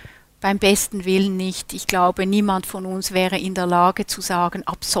 Also beim besten Willen nicht. Ich glaube, niemand von uns wäre in der Lage zu sagen,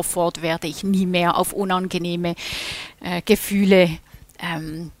 ab sofort werde ich nie mehr auf unangenehme Gefühle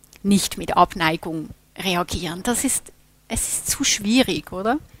nicht mit Abneigung reagieren. Es ist zu schwierig,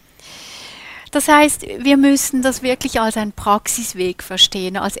 oder? Das heißt, wir müssen das wirklich als einen Praxisweg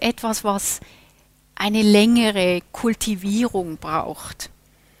verstehen, als etwas, was eine längere Kultivierung braucht.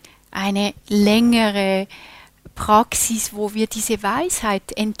 Eine längere Praxis, wo wir diese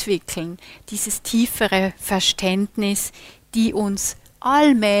Weisheit entwickeln, dieses tiefere Verständnis, die uns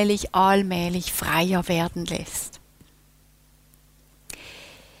allmählich freier werden lässt.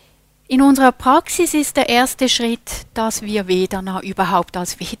 In unserer Praxis ist der erste Schritt, dass wir Vedana überhaupt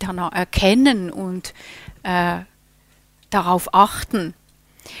als Vedana erkennen und darauf achten.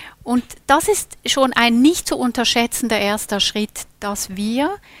 Und das ist schon ein nicht zu unterschätzender erster Schritt, dass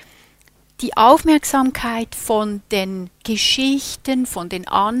wir die Aufmerksamkeit von den Geschichten, von den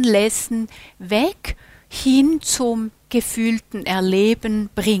Anlässen weg hin zum gefühlten Erleben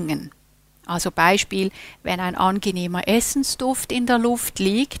bringen. Also Beispiel, wenn ein angenehmer Essensduft in der Luft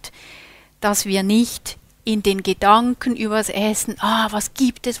liegt, dass wir nicht in den Gedanken übers Essen, was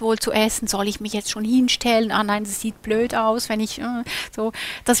gibt es wohl zu essen, soll ich mich jetzt schon hinstellen, nein, das sieht blöd aus, wenn ich, so,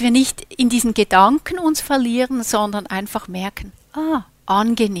 dass wir nicht in diesen Gedanken uns verlieren, sondern einfach merken,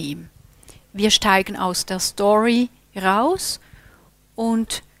 angenehm. Wir steigen aus der Story raus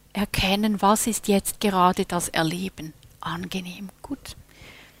und erkennen, was ist jetzt gerade das Erleben. Angenehm, gut.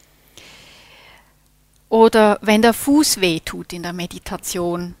 Oder wenn der Fuß weh tut in der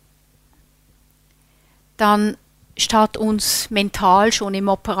Meditation, dann statt uns mental schon im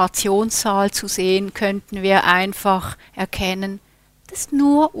Operationssaal zu sehen, könnten wir einfach erkennen, das ist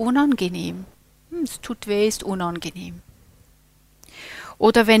nur unangenehm. Es tut weh, ist unangenehm.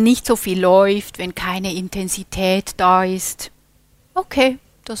 Oder wenn nicht so viel läuft, wenn keine Intensität da ist, okay,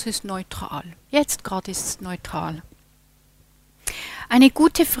 das ist neutral. Jetzt gerade ist es neutral. Eine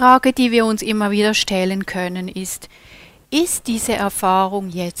gute Frage, die wir uns immer wieder stellen können, ist diese Erfahrung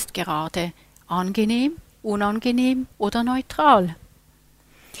jetzt gerade angenehm, unangenehm oder neutral?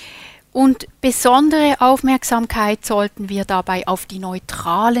 Und besondere Aufmerksamkeit sollten wir dabei auf die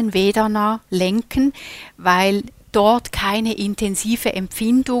neutralen Vedana lenken, weil dort keine intensive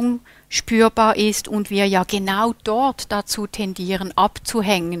Empfindung spürbar ist und wir ja genau dort dazu tendieren,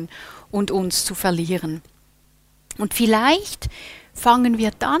 abzuhängen und uns zu verlieren. Und vielleicht fangen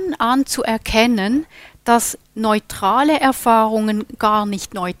wir dann an zu erkennen, dass neutrale Erfahrungen gar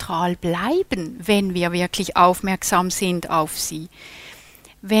nicht neutral bleiben, wenn wir wirklich aufmerksam sind auf sie.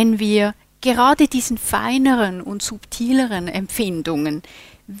 Wenn wir gerade diesen feineren und subtileren Empfindungen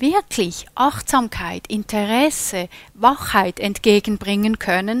wirklich Achtsamkeit, Interesse, Wachheit entgegenbringen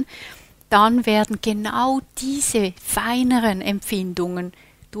können, dann werden genau diese feineren Empfindungen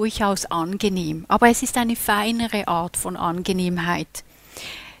durchaus angenehm. Aber es ist eine feinere Art von Angenehmheit.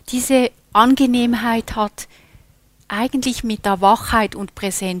 Diese Angenehmheit hat eigentlich mit der Wachheit und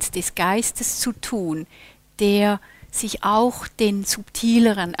Präsenz des Geistes zu tun, der sich auch den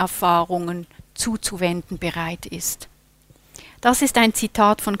subtileren Erfahrungen zuzuwenden bereit ist. Das ist ein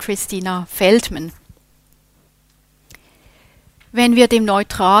Zitat von Christina Feldman. Wenn wir dem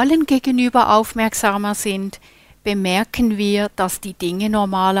Neutralen gegenüber aufmerksamer sind, bemerken wir, dass die Dinge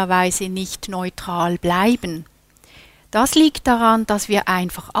normalerweise nicht neutral bleiben. Das liegt daran, dass wir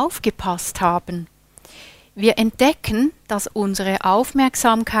einfach aufgepasst haben. Wir entdecken, dass unsere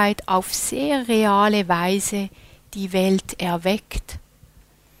Aufmerksamkeit auf sehr reale Weise die Welt erweckt.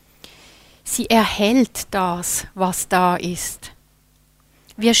 Sie erhält das, was da ist.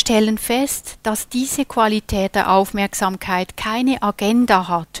 Wir stellen fest, dass diese Qualität der Aufmerksamkeit keine Agenda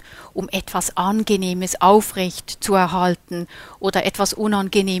hat, um etwas Angenehmes aufrecht zu erhalten oder etwas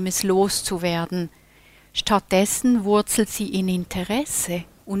Unangenehmes loszuwerden. Stattdessen wurzelt sie in Interesse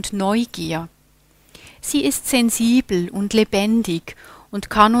und Neugier. Sie ist sensibel und lebendig und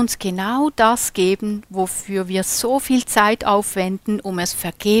kann uns genau das geben, wofür wir so viel Zeit aufwenden, um es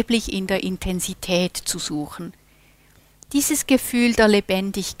vergeblich in der Intensität zu suchen. Dieses Gefühl der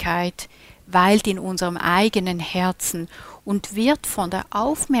Lebendigkeit weilt in unserem eigenen Herzen und wird von der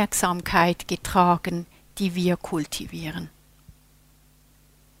Aufmerksamkeit getragen, die wir kultivieren.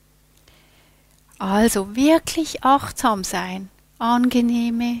 Also wirklich achtsam sein,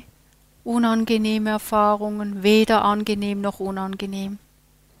 angenehme, unangenehme Erfahrungen, weder angenehm noch unangenehm.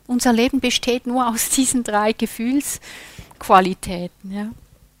 Unser Leben besteht nur aus diesen 3 Gefühlsqualitäten. Ja.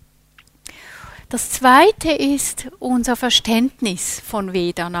 Das zweite ist, unser Verständnis von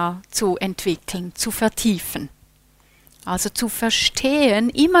Vedana zu entwickeln, zu vertiefen. Also zu verstehen,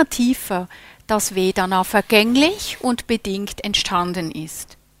 immer tiefer, dass Vedana vergänglich und bedingt entstanden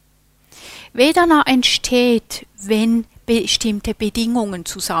ist. Vedana entsteht, wenn bestimmte Bedingungen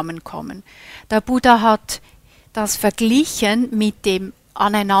zusammenkommen. Der Buddha hat das verglichen mit dem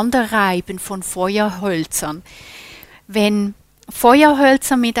Aneinanderreiben von Feuerhölzern. Wenn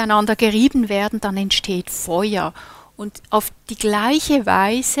Feuerhölzer miteinander gerieben werden, dann entsteht Feuer. Und auf die gleiche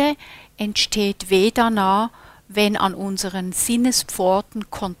Weise entsteht Vedana, wenn an unseren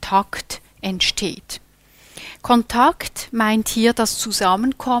Sinnespforten Kontakt entsteht. Kontakt meint hier das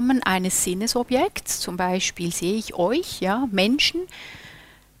Zusammenkommen eines Sinnesobjekts, zum Beispiel sehe ich euch, ja, Menschen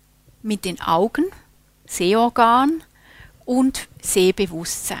mit den Augen, Sehorgan und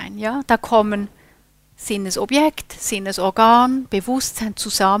Sehbewusstsein. Ja. Da kommen Sinnesobjekt, Sinnesorgan, Bewusstsein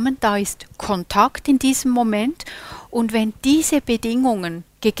zusammen, da ist Kontakt in diesem Moment und wenn diese Bedingungen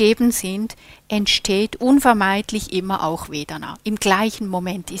gegeben sind, entsteht unvermeidlich immer auch Vedana. Im gleichen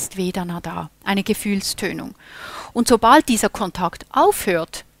Moment ist Vedana da, eine Gefühlstönung. Und sobald dieser Kontakt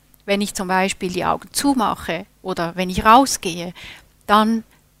aufhört, wenn ich zum Beispiel die Augen zumache oder wenn ich rausgehe, dann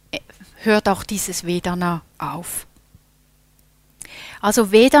hört auch dieses Vedana auf.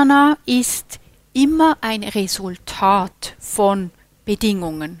 Also Vedana ist immer ein Resultat von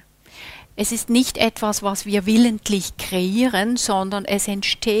Bedingungen. Es ist nicht etwas, was wir willentlich kreieren, sondern es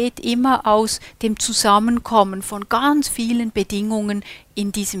entsteht immer aus dem Zusammenkommen von ganz vielen Bedingungen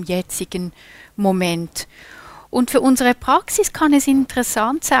in diesem jetzigen Moment. Und für unsere Praxis kann es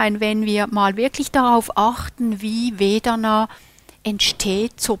interessant sein, wenn wir mal wirklich darauf achten, wie Vedana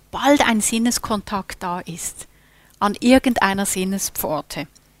entsteht, sobald ein Sinneskontakt da ist, an irgendeiner Sinnespforte.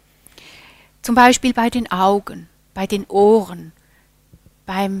 Zum Beispiel bei den Augen, bei den Ohren,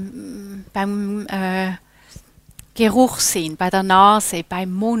 beim Geruchssinn, bei der Nase,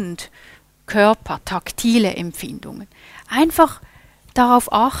 beim Mund, Körper, taktile Empfindungen. Einfach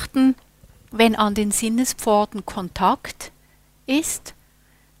darauf achten, wenn an den Sinnespforten Kontakt ist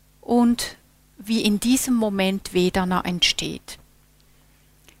und wie in diesem Moment Vedana entsteht.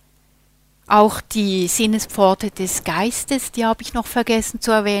 Auch die Sinnespforte des Geistes, die habe ich noch vergessen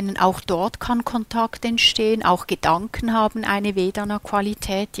zu erwähnen, auch dort kann Kontakt entstehen, auch Gedanken haben eine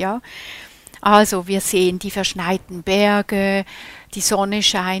Vedana-Qualität, ja. Also wir sehen die verschneiten Berge, die Sonne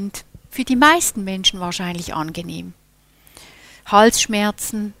scheint, für die meisten Menschen wahrscheinlich angenehm.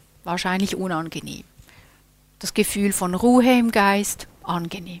 Halsschmerzen, wahrscheinlich unangenehm. Das Gefühl von Ruhe im Geist,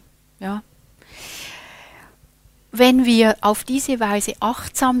 angenehm, ja. Wenn wir auf diese Weise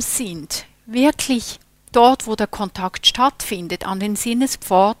achtsam sind, wirklich dort, wo der Kontakt stattfindet, an den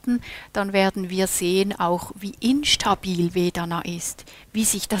Sinnespforten, dann werden wir sehen auch, wie instabil Vedana ist, wie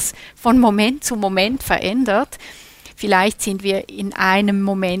sich das von Moment zu Moment verändert. Vielleicht sind wir in einem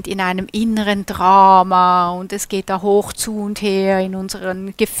Moment in einem inneren Drama und es geht da hoch zu und her in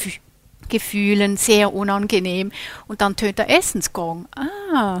unseren Gefühlen, sehr unangenehm. Und dann tönt der Essensgong.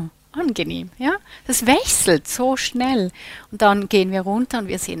 Angenehm, ja. Das wechselt so schnell. Und dann gehen wir runter und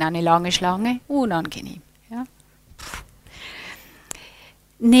wir sehen eine lange Schlange, unangenehm. Ja.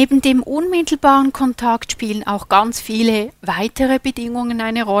 Neben dem unmittelbaren Kontakt spielen auch ganz viele weitere Bedingungen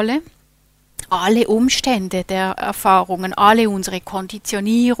eine Rolle. Alle Umstände der Erfahrungen, alle unsere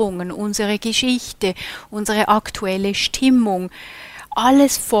Konditionierungen, unsere Geschichte, unsere aktuelle Stimmung,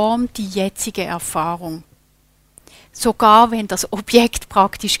 alles formt die jetzige Erfahrung. Sogar wenn das Objekt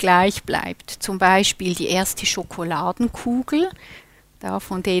praktisch gleich bleibt. Zum Beispiel die erste Schokoladenkugel, da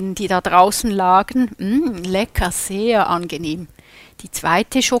von denen, die da draußen lagen, lecker, sehr angenehm. Die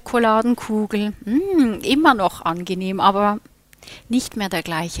zweite Schokoladenkugel, immer noch angenehm, aber nicht mehr der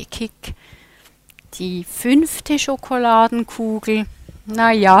gleiche Kick. Die 5. Schokoladenkugel,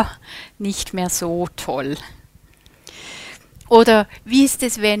 naja, nicht mehr so toll. Oder wie ist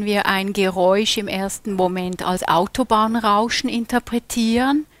es, wenn wir ein Geräusch im ersten Moment als Autobahnrauschen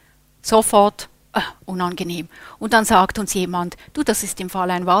interpretieren? Sofort unangenehm. Und dann sagt uns jemand, du, das ist im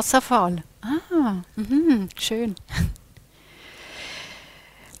Fall ein Wasserfall. Schön.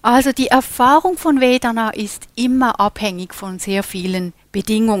 Also die Erfahrung von Vedana ist immer abhängig von sehr vielen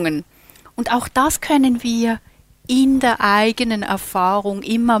Bedingungen. Und auch das können wir in der eigenen Erfahrung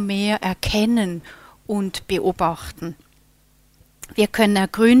immer mehr erkennen und beobachten. Wir können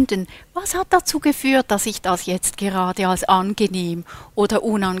ergründen, was hat dazu geführt, dass ich das jetzt gerade als angenehm oder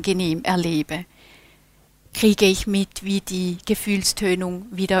unangenehm erlebe. Kriege ich mit, wie die Gefühlstönung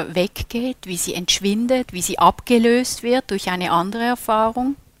wieder weggeht, wie sie entschwindet, wie sie abgelöst wird durch eine andere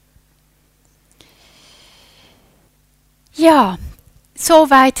Erfahrung? Ja,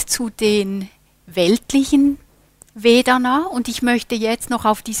 soweit zu den weltlichen Vedana, und ich möchte jetzt noch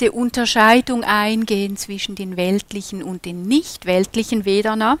auf diese Unterscheidung eingehen zwischen den weltlichen und den nicht weltlichen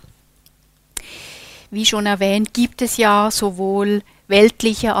Vedana. Wie schon erwähnt, gibt es ja sowohl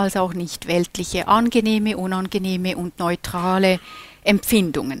weltliche als auch nicht weltliche, angenehme, unangenehme und neutrale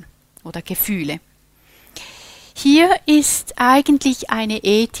Empfindungen oder Gefühle. Hier ist eigentlich eine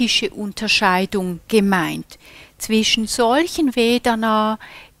ethische Unterscheidung gemeint zwischen solchen Vedana,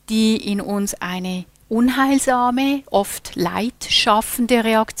 die in uns eine unheilsame, oft leidschaffende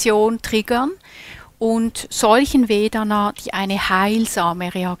Reaktion triggern, und solchen Vedana, die eine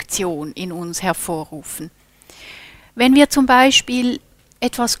heilsame Reaktion in uns hervorrufen. Wenn wir zum Beispiel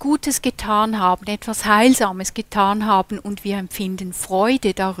etwas Gutes getan haben, etwas Heilsames getan haben und wir empfinden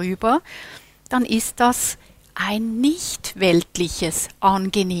Freude darüber, dann ist das ein nicht weltliches,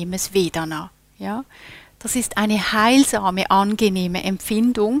 angenehmes Vedana. Ja? Das ist eine heilsame, angenehme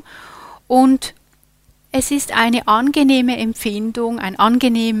Empfindung, und es ist eine angenehme Empfindung, ein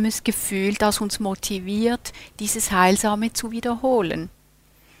angenehmes Gefühl, das uns motiviert, dieses Heilsame zu wiederholen.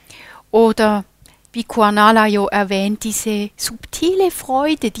 Oder wie Kuanalayo erwähnt, diese subtile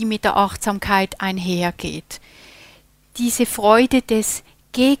Freude, die mit der Achtsamkeit einhergeht. Diese Freude des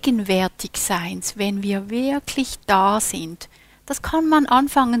Gegenwärtigseins, wenn wir wirklich da sind. Das kann man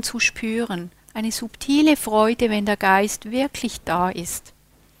anfangen zu spüren. Eine subtile Freude, wenn der Geist wirklich da ist.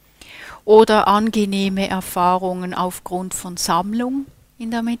 Oder angenehme Erfahrungen aufgrund von Sammlung in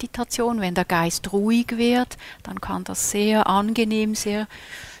der Meditation. Wenn der Geist ruhig wird, dann kann das sehr angenehm, sehr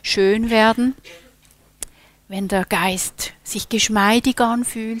schön werden. Wenn der Geist sich geschmeidig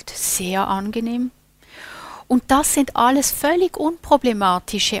anfühlt, sehr angenehm. Und das sind alles völlig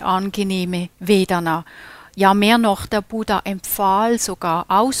unproblematische, angenehme Vedana. Ja, mehr noch, der Buddha empfahl sogar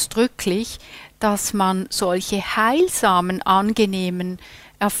ausdrücklich, dass man solche heilsamen, angenehmen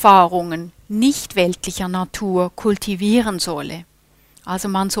Erfahrungen nicht weltlicher Natur kultivieren solle. Also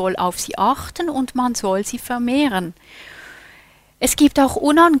man soll auf sie achten und man soll sie vermehren. Es gibt auch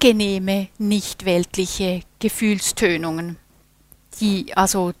unangenehme, nicht weltliche Gefühlstönungen, die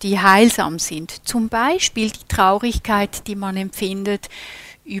heilsam sind. Zum Beispiel die Traurigkeit, die man empfindet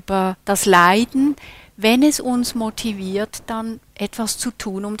über das Leiden, wenn es uns motiviert, dann etwas zu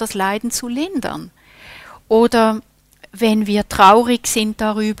tun, um das Leiden zu lindern. Oder wenn wir traurig sind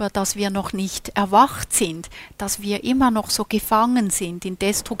darüber, dass wir noch nicht erwacht sind, dass wir immer noch so gefangen sind in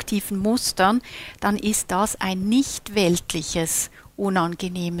destruktiven Mustern, dann ist das ein nicht weltliches,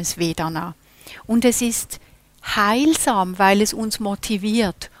 unangenehmes Vedana. Und es ist heilsam, weil es uns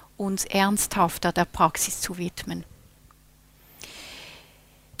motiviert, uns ernsthafter der Praxis zu widmen.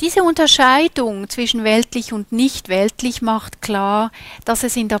 Diese Unterscheidung zwischen weltlich und nicht weltlich macht klar, dass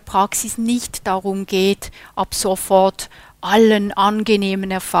es in der Praxis nicht darum geht, ab sofort allen angenehmen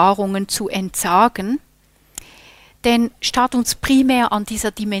Erfahrungen zu entsagen. Denn statt uns primär an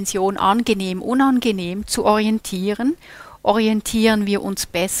dieser Dimension angenehm, unangenehm zu orientieren, orientieren wir uns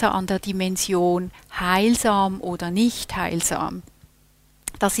besser an der Dimension heilsam oder nicht heilsam.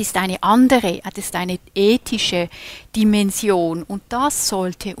 Das ist eine andere, das ist eine ethische Dimension, und das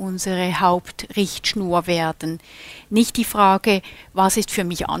sollte unsere Hauptrichtschnur werden. Nicht die Frage, was ist für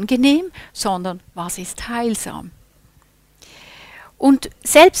mich angenehm, sondern was ist heilsam. Und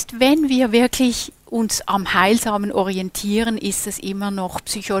selbst wenn wir wirklich uns am Heilsamen orientieren, ist es immer noch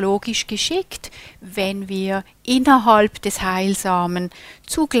psychologisch geschickt, wenn wir innerhalb des Heilsamen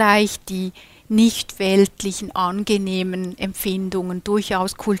zugleich die nicht weltlichen, angenehmen Empfindungen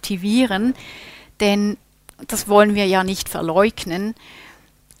durchaus kultivieren, denn das wollen wir ja nicht verleugnen.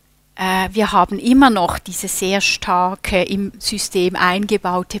 Wir haben immer noch diese sehr starke, im System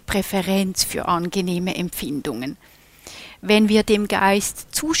eingebaute Präferenz für angenehme Empfindungen. Wenn wir dem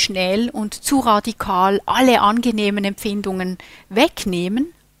Geist zu schnell und zu radikal alle angenehmen Empfindungen wegnehmen,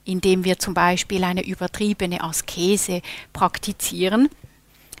 indem wir zum Beispiel eine übertriebene Askese praktizieren,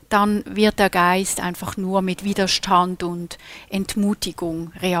 dann wird der Geist einfach nur mit Widerstand und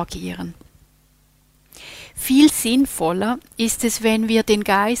Entmutigung reagieren. Viel sinnvoller ist es, wenn wir den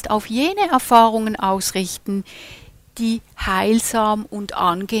Geist auf jene Erfahrungen ausrichten, die heilsam und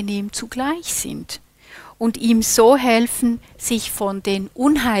angenehm zugleich sind, und ihm so helfen, sich von den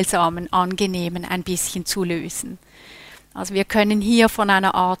unheilsamen Angenehmen ein bisschen zu lösen. Also wir können hier von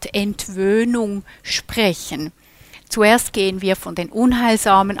einer Art Entwöhnung sprechen. Zuerst gehen wir von den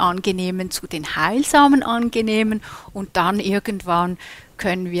unheilsamen Angenehmen zu den heilsamen Angenehmen, und dann irgendwann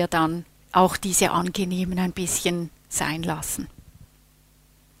können wir dann auch diese Angenehmen ein bisschen sein lassen.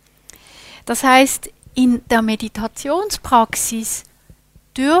 Das heißt, in der Meditationspraxis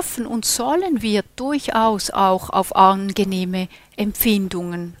dürfen und sollen wir durchaus auch auf angenehme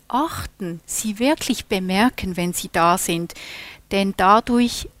Empfindungen achten, sie wirklich bemerken, wenn sie da sind, denn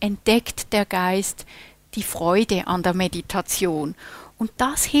dadurch entdeckt der Geist die Freude an der Meditation und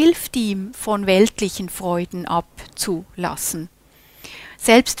das hilft ihm, von weltlichen Freuden abzulassen.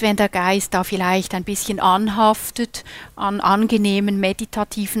 Selbst wenn der Geist da vielleicht ein bisschen anhaftet an angenehmen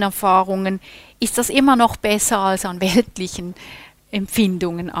meditativen Erfahrungen, ist das immer noch besser als an weltlichen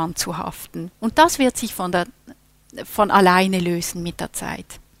Empfindungen anzuhaften. Und das wird sich von alleine lösen mit der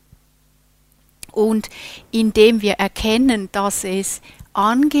Zeit. Und indem wir erkennen, dass es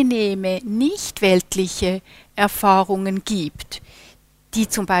angenehme, nicht weltliche Erfahrungen gibt, die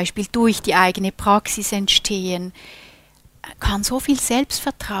zum Beispiel durch die eigene Praxis entstehen, kann so viel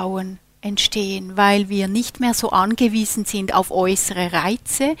Selbstvertrauen entstehen, weil wir nicht mehr so angewiesen sind auf äußere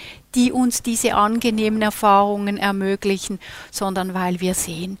Reize, die uns diese angenehmen Erfahrungen ermöglichen, sondern weil wir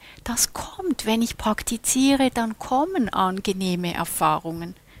sehen, das kommt, wenn ich praktiziere, dann kommen angenehme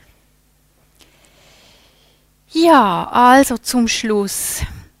Erfahrungen. Ja, also zum Schluss,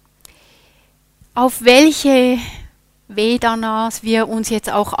 auf welche Vedanas wir uns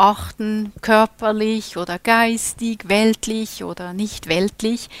jetzt auch achten, körperlich oder geistig, weltlich oder nicht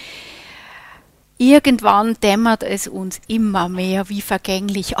weltlich. Irgendwann dämmert es uns immer mehr, wie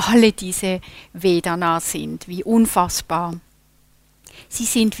vergänglich alle diese Vedanas sind, wie unfassbar. Sie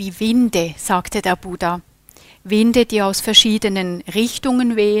sind wie Winde, sagte der Buddha. Winde, die aus verschiedenen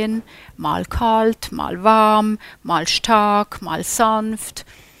Richtungen wehen, mal kalt, mal warm, mal stark, mal sanft,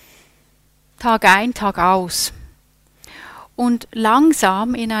 Tag ein, Tag aus. Und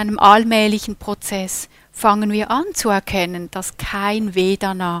langsam in einem allmählichen Prozess fangen wir an zu erkennen, dass kein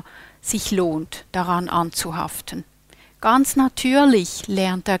Vedana sich lohnt, daran anzuhaften. Ganz natürlich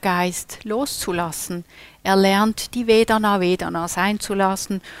lernt der Geist loszulassen. Er lernt die Vedana sein zu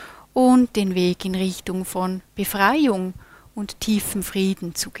lassen und den Weg in Richtung von Befreiung und tiefem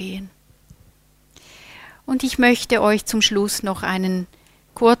Frieden zu gehen. Und ich möchte euch zum Schluss noch einen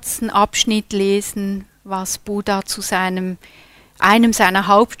kurzen Abschnitt lesen, was Buddha zu einem seiner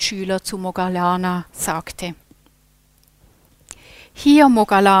Hauptschüler, zu Moggallana, sagte. Hier,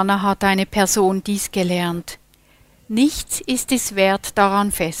 Moggallana, hat eine Person dies gelernt. Nichts ist es wert,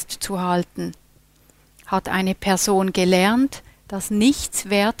 daran festzuhalten. Hat eine Person gelernt, dass nichts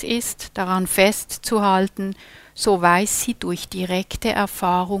wert ist, daran festzuhalten, so weiß sie durch direkte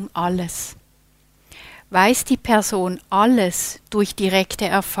Erfahrung alles. Weiß die Person alles durch direkte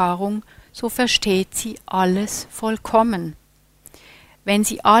Erfahrung, so versteht sie alles vollkommen. Wenn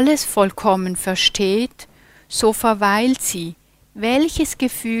sie alles vollkommen versteht, so verweilt sie, welches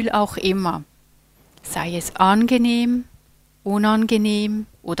Gefühl auch immer, sei es angenehm, unangenehm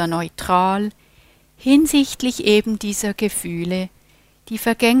oder neutral, hinsichtlich eben dieser Gefühle, die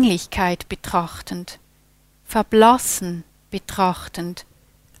Vergänglichkeit betrachtend, Verblassen betrachtend,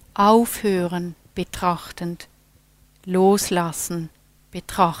 Aufhören betrachtend, Loslassen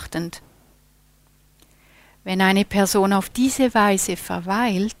betrachtend. Wenn eine Person auf diese Weise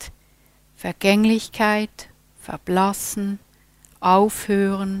verweilt, Vergänglichkeit, Verblassen,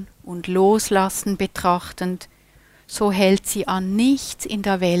 Aufhören und Loslassen betrachtend, so hält sie an nichts in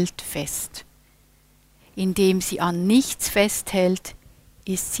der Welt fest. Indem sie an nichts festhält,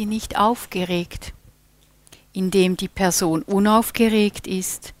 ist sie nicht aufgeregt. Indem die Person unaufgeregt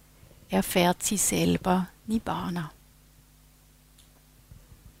ist, erfährt sie selber Nibbana.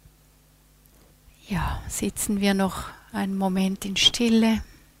 Ja, sitzen wir noch einen Moment in Stille.